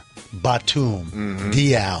Parker, Batum,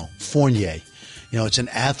 Diaw, Fournier. It's an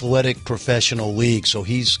athletic professional league, so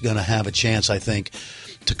he's going to have a chance, I think,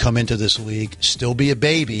 to come into this league, still be a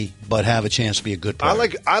baby, but have a chance to be a good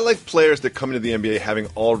player. I like players that come into the NBA having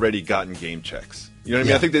already gotten game checks. You know what I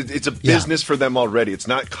mean? I think that it's a business for them already. It's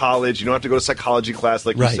not college. You don't have to go to psychology class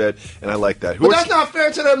like you said, and I like that. But that's not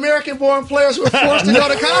fair to the American-born players who are forced to go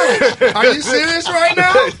to college. Are you serious right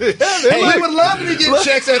now? We would love to get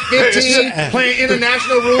checks at 15, playing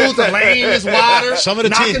international rules. The lane is wider. Some of the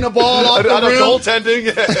knocking the ball off the rim.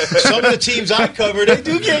 Goaltending. Some of the teams I cover, they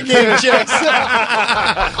do get game checks.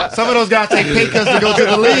 Some of those guys take pay cuts to go to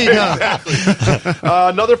the league.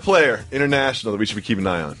 Huh? Another player, international, that we should be keeping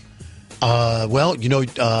an eye on. I'll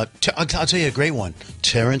tell you a great one.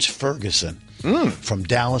 Terrence Ferguson from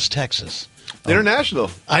Dallas, Texas.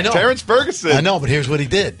 International. I know. Terrence Ferguson. I know, but here's what he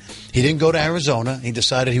did. He didn't go to Arizona. He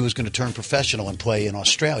decided he was going to turn professional and play in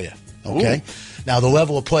Australia. Okay? Ooh. Now, the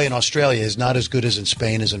level of play in Australia is not as good as in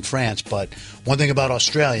Spain as in France, but one thing about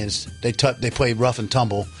Australians, they play rough and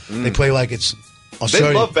tumble. They play like it's Australia.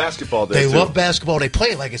 They love basketball there, They love basketball. They play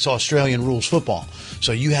it like it's Australian rules football.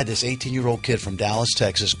 So you had this 18-year-old kid from Dallas,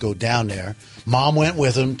 Texas, go down there. Mom went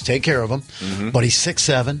with him to take care of him. But he's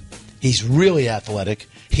 6'7". He's really athletic.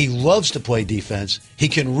 He loves to play defense. He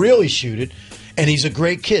can really shoot it. And he's a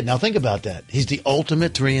great kid. Now think about that. He's the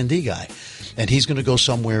ultimate 3-and-D guy. And he's going to go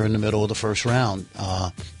somewhere in the middle of the first round.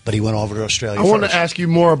 But he went over to Australia I want to ask you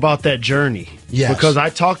more about that journey. Yes. Because I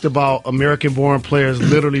talked about American-born players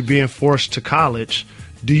literally being forced to college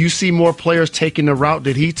Do you see more players taking the route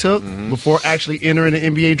that he took before actually entering the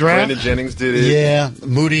NBA draft? Brandon Jennings did it. Yeah,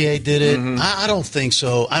 Moutier did it. I don't think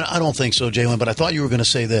so. I don't think so, Jalen, but I thought you were going to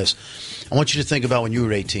say this. I want you to think about when you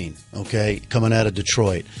were 18, okay, coming out of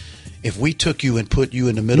Detroit. If we took you and put you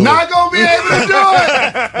in the middle Not going to be able to do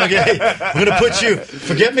it! Okay, we're going to put you,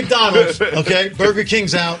 forget McDonald's, okay, Burger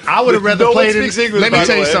King's out. I would have rather played in, English, let me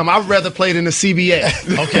tell you way. something, I'd rather played in the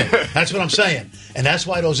CBA. Okay, that's what I'm saying. And that's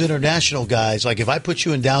why those international guys, like if I put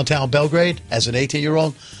you in downtown Belgrade as an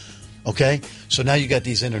 18-year-old, okay, so now you got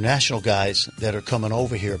these international guys that are coming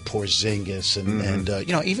over here, Porzingis,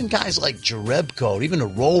 and even guys like Jerebko, even the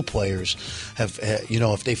role players have,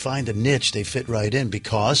 if they find a niche, they fit right in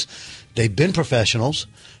because they've been professionals.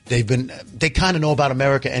 They kind of know about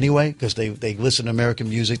America anyway because they listen to American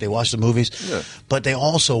music, they watch the movies, but they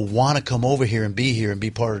also want to come over here and be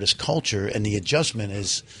part of this culture, and the adjustment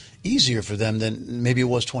is easier for them than maybe it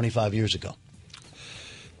was 25 years ago.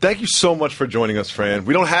 Thank you so much for joining us, Fran.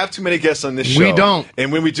 We don't have too many guests on this show. We don't.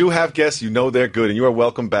 And when we do have guests, you know they're good, and you are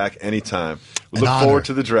welcome back anytime. We look forward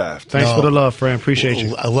to the draft. Thanks for the love, Fran. Appreciate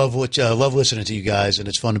you. I love listening to you guys, and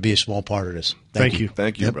it's fun to be a small part of this. Thank you.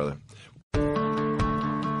 Thank you, brother.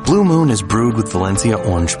 Blue Moon is brewed with Valencia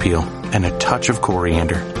orange peel and a touch of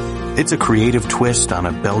coriander. It's a creative twist on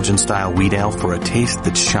a Belgian-style wheat ale for a taste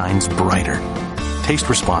that shines brighter. Taste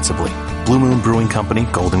responsibly. Blue Moon Brewing Company,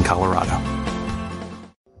 Golden, Colorado.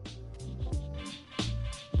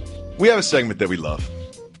 We have a segment that we love.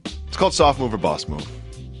 It's called Soft Move or Boss Move.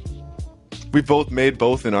 We've both made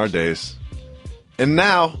both in our days. And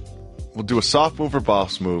now, we'll do a Soft Move or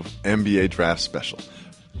Boss Move NBA Draft Special.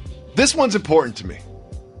 This one's important to me.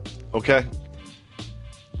 Okay?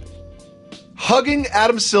 Hugging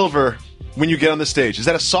Adam Silver when you get on the stage. Is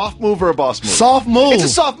that a soft move or a boss move? Soft move. It's a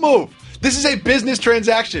soft move. This is a business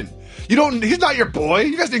transaction. He's not your boy.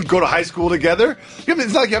 You guys didn't go to high school together.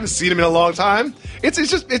 It's not like you haven't seen him in a long time.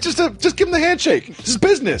 Just give him the handshake. This is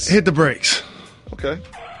business. Hit the brakes. Okay.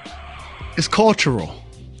 It's cultural.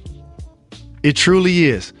 It truly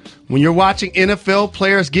is. When you're watching NFL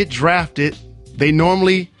players get drafted, they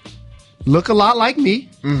normally look a lot like me.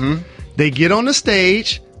 Mm-hmm. They get on the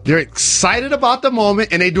stage. They're excited about the moment,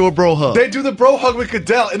 and they do a bro hug. They do the bro hug with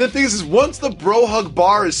Goodell. And the thing is once the bro hug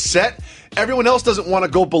bar is set, everyone else doesn't want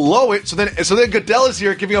to go below it. So then Goodell is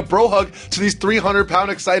here giving a bro hug to these 300-pound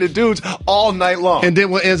excited dudes all night long. And then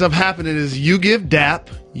what ends up happening is you give dap,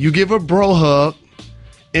 you give a bro hug,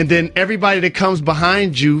 and then everybody that comes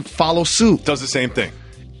behind you follows suit. Does the same thing.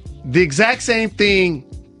 The exact same thing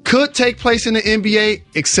could take place in the NBA,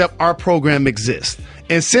 except our program exists.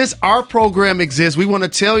 And since our program exists, we want to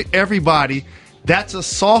tell everybody that's a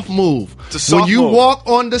soft move. It's a soft when you move. walk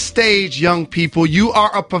on the stage, young people, you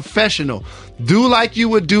are a professional. Do like you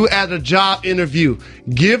would do at a job interview.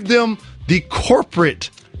 Give them the corporate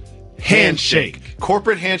handshake.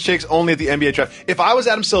 Corporate handshakes only at the NBA draft. If I was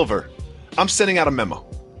Adam Silver, I'm sending out a memo.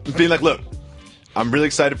 Being like, look, I'm really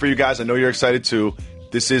excited for you guys. I know you're excited too.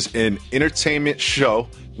 This is an entertainment show.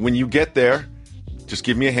 When you get there, just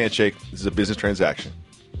give me a handshake. This is a business transaction.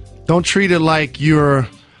 Don't treat it like you're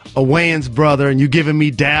a Wayans brother and you giving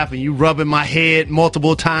me dap and you rubbing my head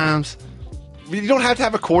multiple times. You don't have to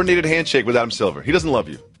have a coordinated handshake with Adam Silver. He doesn't love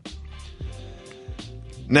you.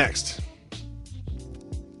 Next.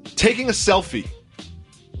 Taking a selfie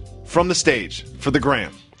from the stage for the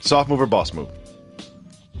gram. Soft move or boss move?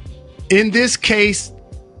 In this case,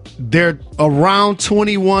 they're around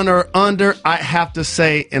 21 or under, I have to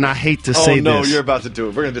say, and I hate to say this. Oh, no, you're about to do it.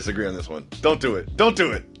 We're going to disagree on this one. Don't do it. Don't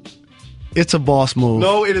do it. It's a boss move.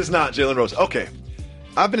 No, it is not, Jalen Rose. Okay.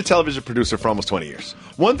 I've been a television producer for almost 20 years.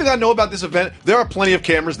 One thing I know about this event, there are plenty of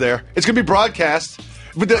cameras there. It's going to be broadcast.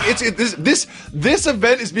 But this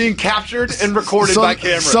event is being captured and recorded by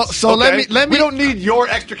cameras. So okay? let me. We don't need your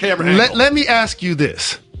extra camera angle. Let me ask you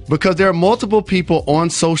this, because there are multiple people on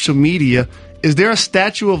social media. Is there a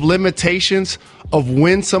statute of limitations of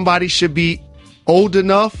when somebody should be old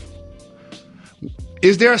enough?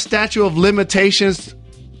 Is there a statute of limitations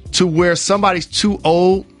to where somebody's too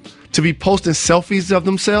old to be posting selfies of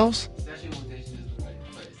themselves? Statute of limitations isn't right.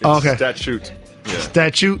 It's Okay. Statute. Yeah.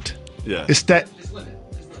 Statute? Yeah. It's that. It's limit.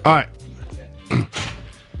 All right.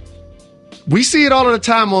 We see it all of the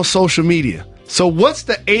time on social media. So what's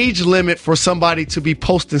the age limit for somebody to be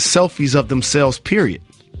posting selfies of themselves, period?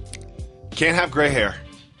 Can't have gray hair.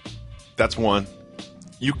 That's one.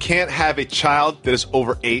 You can't have a child that is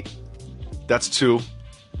over 8. That's 2.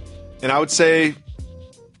 And I would say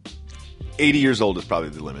 80 years old is probably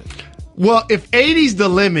the limit. Well, if 80's the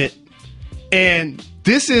limit and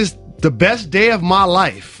this is the best day of my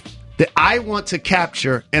life, that I want to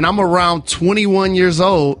capture, and I'm around 21 years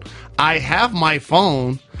old. I have my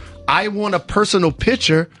phone. I want a personal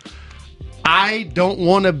picture. I don't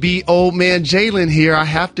want to be old man Jalen here. I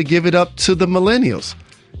have to give it up to the millennials.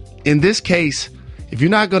 In this case, if you're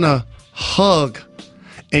not going to hug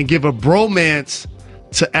and give a bromance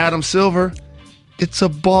to Adam Silver, it's a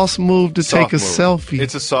boss move to take a selfie.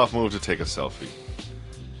 It's a soft move to take a selfie.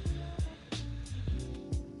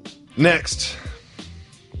 Next.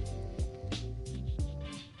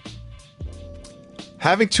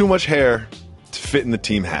 Having too much hair to fit in the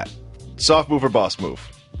team hat. Soft move or boss move?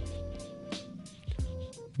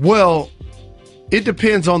 Well, it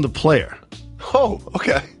depends on the player. Oh,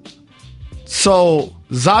 okay. So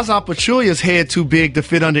Zaza Pachulia's head too big to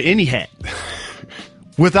fit under any hat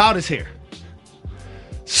without his hair.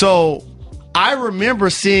 So I remember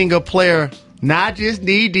seeing a player not just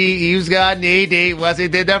knee deep, he's got knee deep. Was he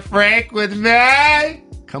did the freak with me?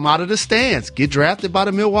 Come out of the stands, get drafted by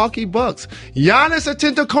the Milwaukee Bucks. Giannis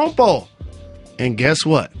Antetokounmpo. And guess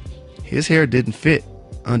what? His hair didn't fit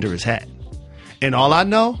under his hat. And all I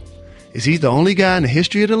know is he's the only guy in the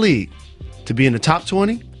history of the league to be in the top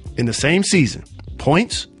 20 in the same season.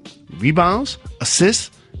 Points, rebounds, assists,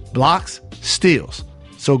 blocks, steals.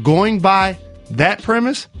 So going by that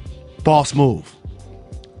premise, boss move.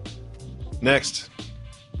 Next.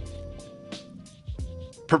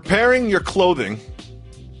 Preparing your clothing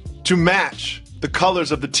to match the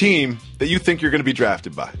colors of the team that you think you're going to be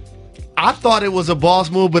drafted by. I thought it was a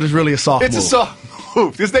boss move, but it's really a soft move. It's a soft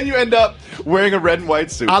move, because then you end up wearing a red and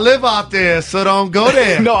white suit. I live out there, so don't go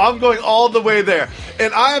there. No, I'm going all the way there.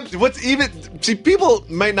 And people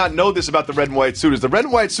might not know this about the red and white suit, is the red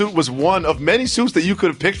and white suit was one of many suits that you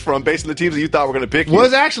could have picked from based on the teams that you thought were going to pick you.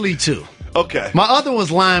 Was actually two. Okay. My other was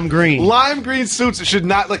lime green. Lime green suits should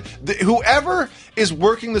not, whoever is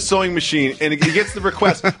working the sewing machine and he gets the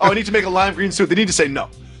request, I need to make a lime green suit, they need to say no.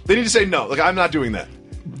 They need to say no. I'm not doing that.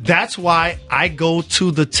 That's why I go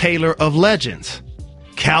to the tailor of legends.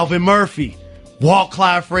 Calvin Murphy, Walt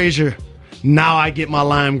Clyde Frazier. Now I get my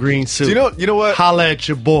lime green suit. You know what? Holla at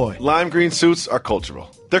your boy. Lime green suits are cultural.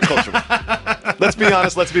 They're cultural. Let's be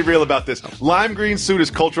honest. Let's be real about this. Lime green suit is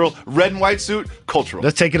cultural. Red and white suit, cultural.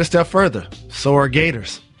 Let's take it a step further. So are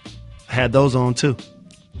Gators. I had those on too.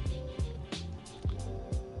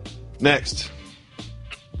 Next.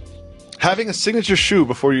 Having a signature shoe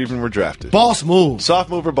before you even were drafted. Boss move. Soft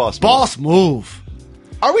move or boss move? Boss move.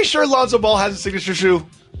 Are we sure Lonzo Ball has a signature shoe?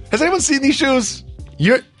 Has anyone seen these shoes?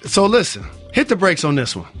 So listen, hit the brakes on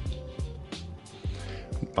this one.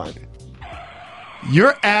 Fine.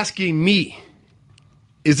 You're asking me,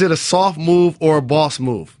 is it a soft move or a boss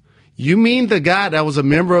move? You mean the guy that was a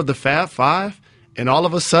member of the Fab Five, and all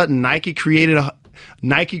of a sudden Nike created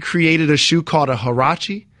a shoe called a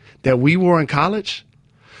Huarache that we wore in college?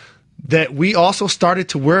 That we also started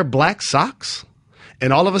to wear black socks?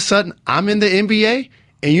 And all of a sudden I'm in the NBA,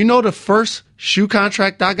 and you know the first shoe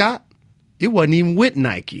contract I got? It wasn't even with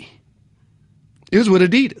Nike. It was with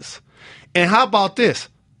Adidas. And how about this?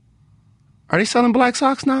 Are they selling black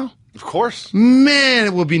socks now? Of course. Man,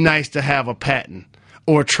 it would be nice to have a patent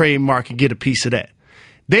or a trademark and get a piece of that.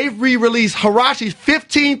 They've re-released Huaraches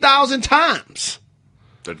 15,000 times.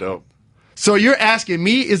 They're dope. So you're asking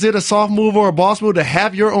me, is it a soft move or a boss move to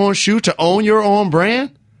have your own shoe, to own your own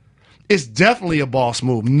brand? It's definitely a boss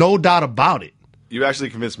move, no doubt about it. You actually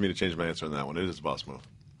convinced me to change my answer on that one. It is a boss move.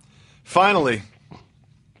 Finally,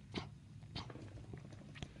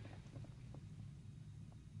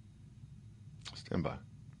 stand by.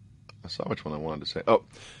 I saw which one I wanted to say. Oh,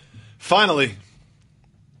 finally,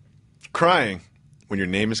 crying when your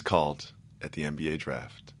name is called at the NBA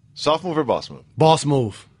draft. Soft move or boss move? Boss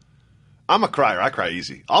move. I'm a crier. I cry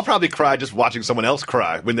easy. I'll probably cry just watching someone else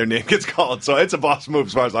cry when their name gets called. So it's a boss move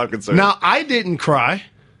as far as I'm concerned. Now, I didn't cry.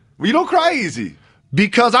 Well, you don't cry easy.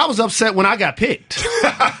 Because I was upset when I got picked.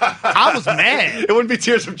 I was mad. It wouldn't be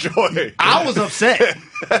tears of joy. I was upset.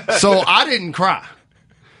 So I didn't cry.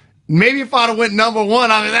 Maybe if I'd have went number one,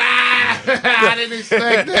 I'd be I didn't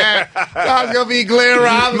expect that. I was going to be Glenn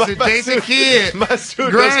Robinson, Jason Kidd, My suit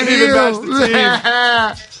Grant doesn't even match Hill. the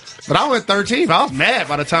team. But I went 13th. I was mad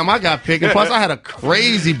by the time I got picked. And plus, I had a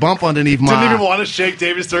crazy bump underneath my Didn't even eye. want to shake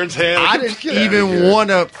David Stern's hand. I didn't even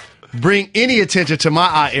want to bring any attention to my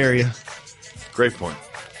eye area. Great point.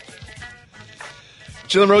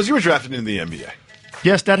 Jalen Rose, you were drafted into the NBA.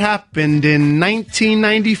 Yes, that happened in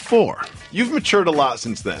 1994. You've matured a lot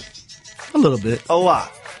since then. A little bit. A lot.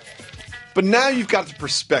 But now you've got the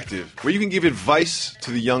perspective where you can give advice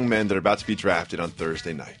to the young men that are about to be drafted on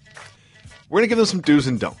Thursday night. We're going to give them some do's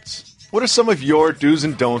and don'ts. What are some of your do's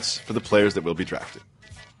and don'ts for the players that will be drafted?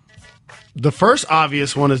 The first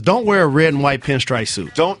obvious one is don't wear a red and white pinstripe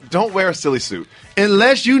suit. Don't wear a silly suit.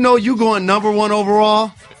 Unless you know you're going number 1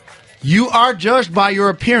 overall, you are judged by your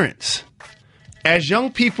appearance. As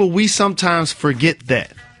young people, we sometimes forget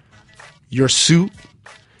that. Your suit,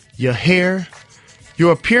 your hair,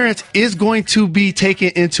 your appearance is going to be taken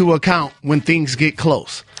into account when things get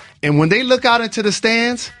close. And when they look out into the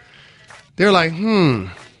stands, they're like,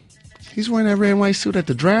 he's wearing that red and white suit at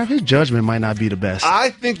the draft. His judgment might not be the best. I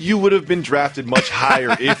think you would have been drafted much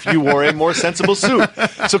higher if you wore a more sensible suit.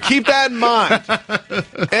 So keep that in mind.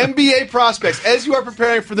 NBA prospects, as you are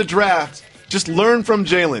preparing for the draft, just learn from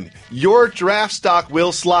Jalen. Your draft stock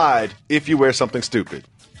will slide if you wear something stupid.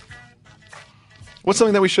 What's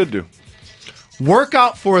something that we should do? Work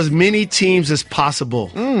out for as many teams as possible.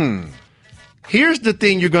 Here's the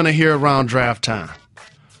thing you're going to hear around draft time.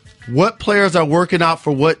 What players are working out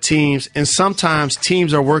for what teams, and sometimes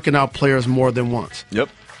teams are working out players more than once. Yep.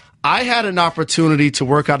 I had an opportunity to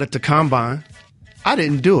work out at the Combine. I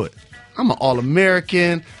didn't do it. I'm an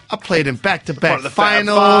All-American. I played in back-to-back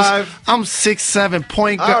finals. I'm 6'7"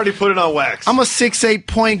 point guard. I already put it on wax. I'm a 6'8"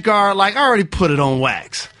 point guard. Like, I already put it on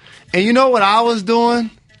wax. And you know what I was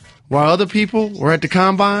doing while other people were at the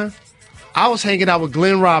Combine? I was hanging out with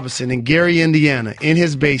Glenn Robinson in Gary, Indiana, in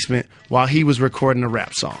his basement while he was recording a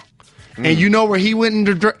rap song. And you know where he went in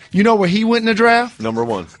the draft? Number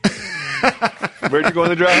 1. Where'd you go in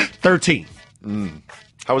the draft? 13.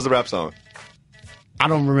 How was the rap song? I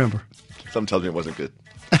don't remember. Something tells me it wasn't good.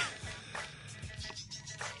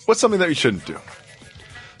 What's something that you shouldn't do?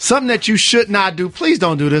 Something that you should not do. Please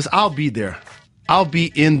don't do this. I'll be there. I'll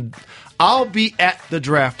be at the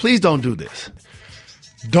draft. Please don't do this.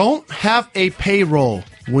 Don't have a payroll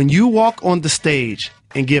when you walk on the stage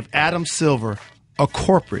and give Adam Silver a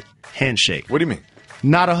corporate handshake. What do you mean?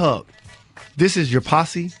 Not a hug. This is your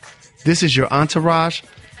posse. This is your entourage.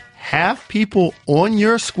 Have people on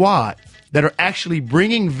your squad that are actually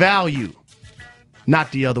bringing value,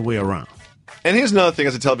 not the other way around. And here's another thing,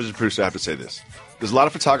 as a television producer, I have to say this. There's a lot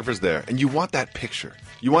of photographers there, and you want that picture.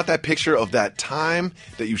 You want that picture of that time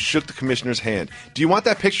that you shook the commissioner's hand. Do you want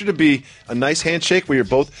that picture to be a nice handshake where you're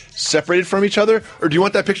both separated from each other? Or do you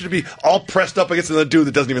want that picture to be all pressed up against another dude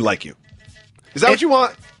that doesn't even like you? Is that what you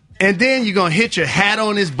want? And then you're going to hit your hat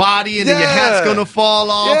on his body, and then your hat's going to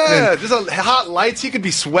fall off. Yeah, there's hot lights. He could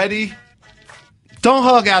be sweaty. Don't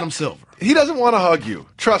hug Adam Silver. He doesn't want to hug you.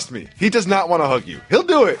 Trust me. He does not want to hug you. He'll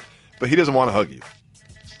do it, but he doesn't want to hug you.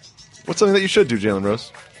 What's something that you should do, Jalen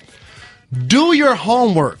Rose? Do your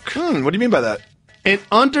homework. What do you mean by that? And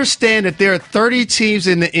understand that there are 30 teams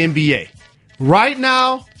in the NBA. Right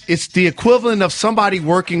now, it's the equivalent of somebody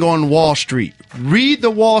working on Wall Street. Read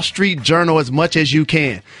the Wall Street Journal as much as you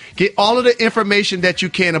can. Get all of the information that you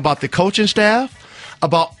can about the coaching staff,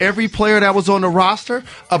 about every player that was on the roster,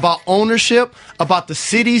 about ownership, about the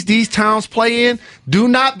cities these towns play in. Do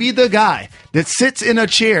not be the guy that sits in a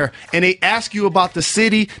chair and they ask you about the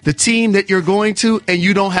city, the team that you're going to, and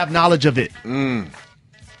you don't have knowledge of it.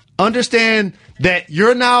 Understand that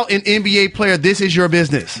you're now an NBA player. This is your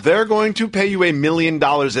business. They're going to pay you $1 million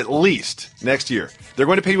at least next year. They're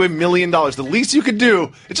going to pay you $1 million. The least you could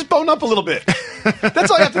do is just bone up a little bit. That's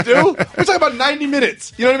all you have to do. We're talking about 90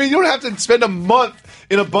 minutes. You know what I mean? You don't have to spend a month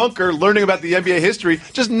in a bunker learning about the NBA history.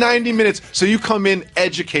 Just 90 minutes so you come in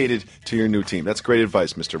educated to your new team. That's great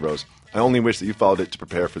advice, Mr. Rose. I only wish that you followed it to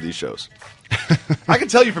prepare for these shows. I can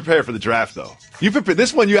tell you prepared for the draft, though. You prepared.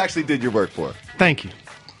 This one you actually did your work for. Thank you.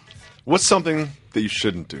 What's something that you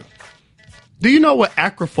shouldn't do? Do you know what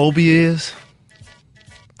acrophobia is?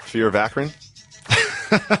 Fear of Akron?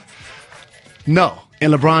 No,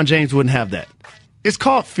 and LeBron James wouldn't have that. It's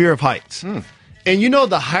called fear of heights. And you know,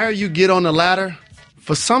 the higher you get on the ladder,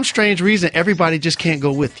 for some strange reason, everybody just can't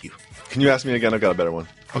go with you. Can you ask me again? I've got a better one.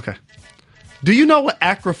 Okay. Do you know what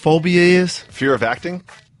acrophobia is? Fear of acting?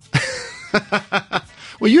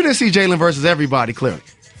 Well, you didn't see Jalen versus everybody, clearly.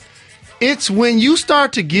 It's when you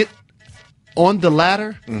start to get on the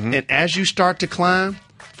ladder, and as you start to climb,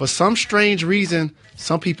 for some strange reason,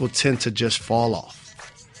 some people tend to just fall off.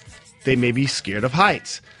 They may be scared of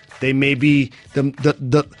heights. They may be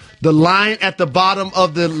the line at the bottom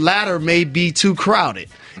of the ladder may be too crowded.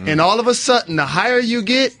 And all of a sudden, the higher you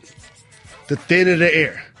get, the thinner the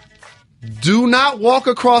air. Do not walk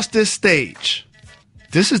across this stage.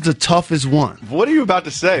 This is the toughest one. What are you about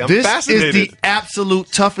to say? I'm This fascinated. is the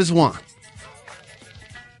absolute toughest one.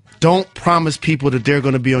 Don't promise people that they're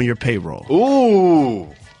going to be on your payroll.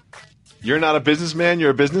 Ooh. You're not a businessman,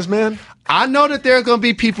 you're a businessman? I know that there are going to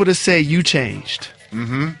be people that say you changed.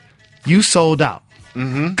 You sold out.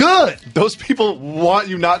 Good. Those people want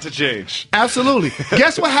you not to change. Absolutely.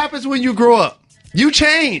 Guess what happens when you grow up? You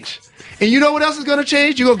change. And you know what else is going to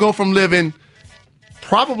change? You're going to go from living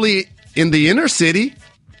probably in the inner city,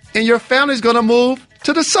 and your family's going to move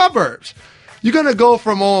to the suburbs. You're going to go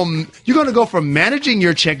from managing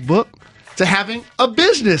your checkbook to having a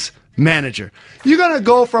business manager. You're going to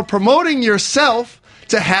go from promoting yourself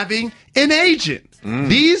to having an agent.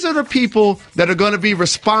 These are the people that are going to be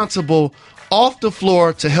responsible off the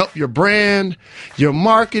floor to help your brand, your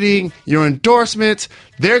marketing, your endorsements.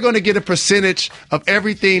 They're going to get a percentage of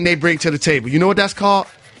everything they bring to the table. You know what that's called?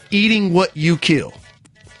 Eating what you kill.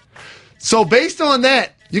 So based on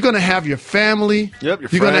that, you're going to have your family. You're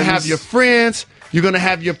going to have your friends. You're going to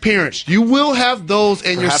have your parents. You will have those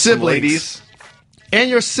and perhaps your some siblings. ladies. And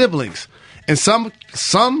your siblings. And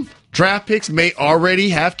some draft picks may already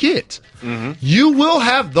have kids. You will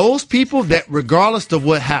have those people that, regardless of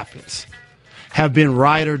what happens, have been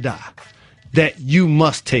ride or die, that you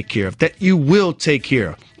must take care of, that you will take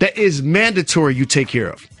care of, that is mandatory you take care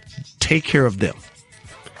of. Take care of them.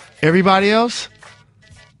 Everybody else,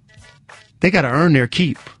 they got to earn their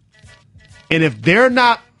keep. And if they're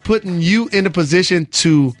not putting you in a position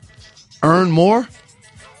to earn more,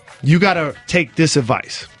 you got to take this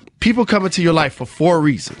advice. People come into your life for 4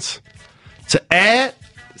 reasons: to add,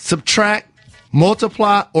 subtract,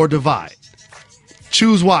 multiply, or divide.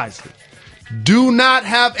 Choose wisely. Do not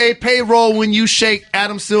have a payroll when you shake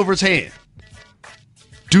Adam Silver's hand.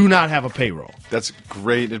 Do not have a payroll. That's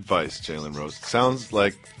great advice, Jalen Rose. It sounds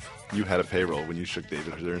like you had a payroll when you shook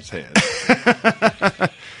David Stern's hand.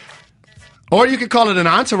 Or you could call it an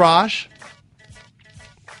entourage.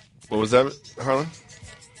 What was that, Harlan?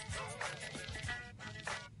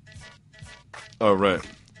 Oh, right.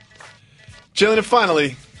 Jalen, and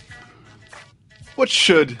finally, what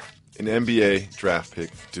should an NBA draft pick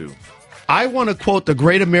do? I want to quote the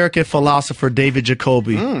great American philosopher David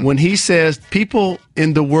Jacoby when he says people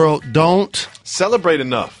in the world don't celebrate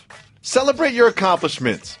enough. Celebrate your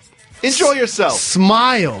accomplishments. Enjoy yourself.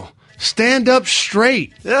 Smile. Stand up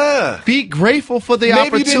straight. Yeah. Be grateful for the Maybe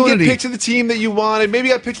opportunity. you didn't get picked to the team that you wanted. Maybe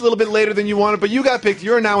you got picked a little bit later than you wanted, but you got picked.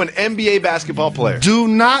 You're now an NBA basketball player. Do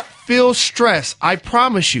not feel stress. I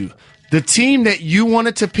promise you, the team that you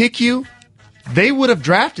wanted to pick you, they would have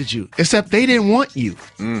drafted you, except they didn't want you.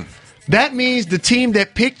 That means the team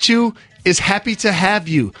that picked you is happy to have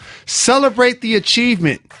you. Celebrate the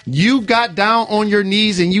achievement. You got down on your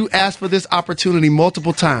knees and you asked for this opportunity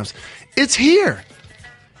multiple times. It's here.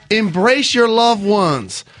 Embrace your loved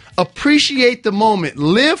ones. Appreciate the moment.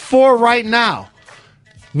 Live for right now.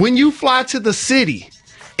 When you fly to the city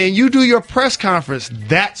and you do your press conference,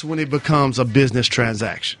 that's when it becomes a business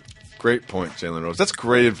transaction. Great point, Jalen Rose. That's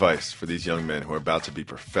great advice for these young men who are about to be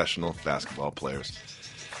professional basketball players.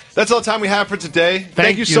 That's all the time we have for today.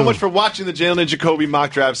 Thank you so much for watching the Jalen and Jacoby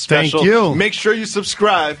Mock Draft Special. Thank you. Make sure you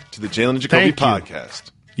subscribe to the Jalen and Jacoby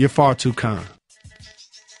podcast. You're far too kind.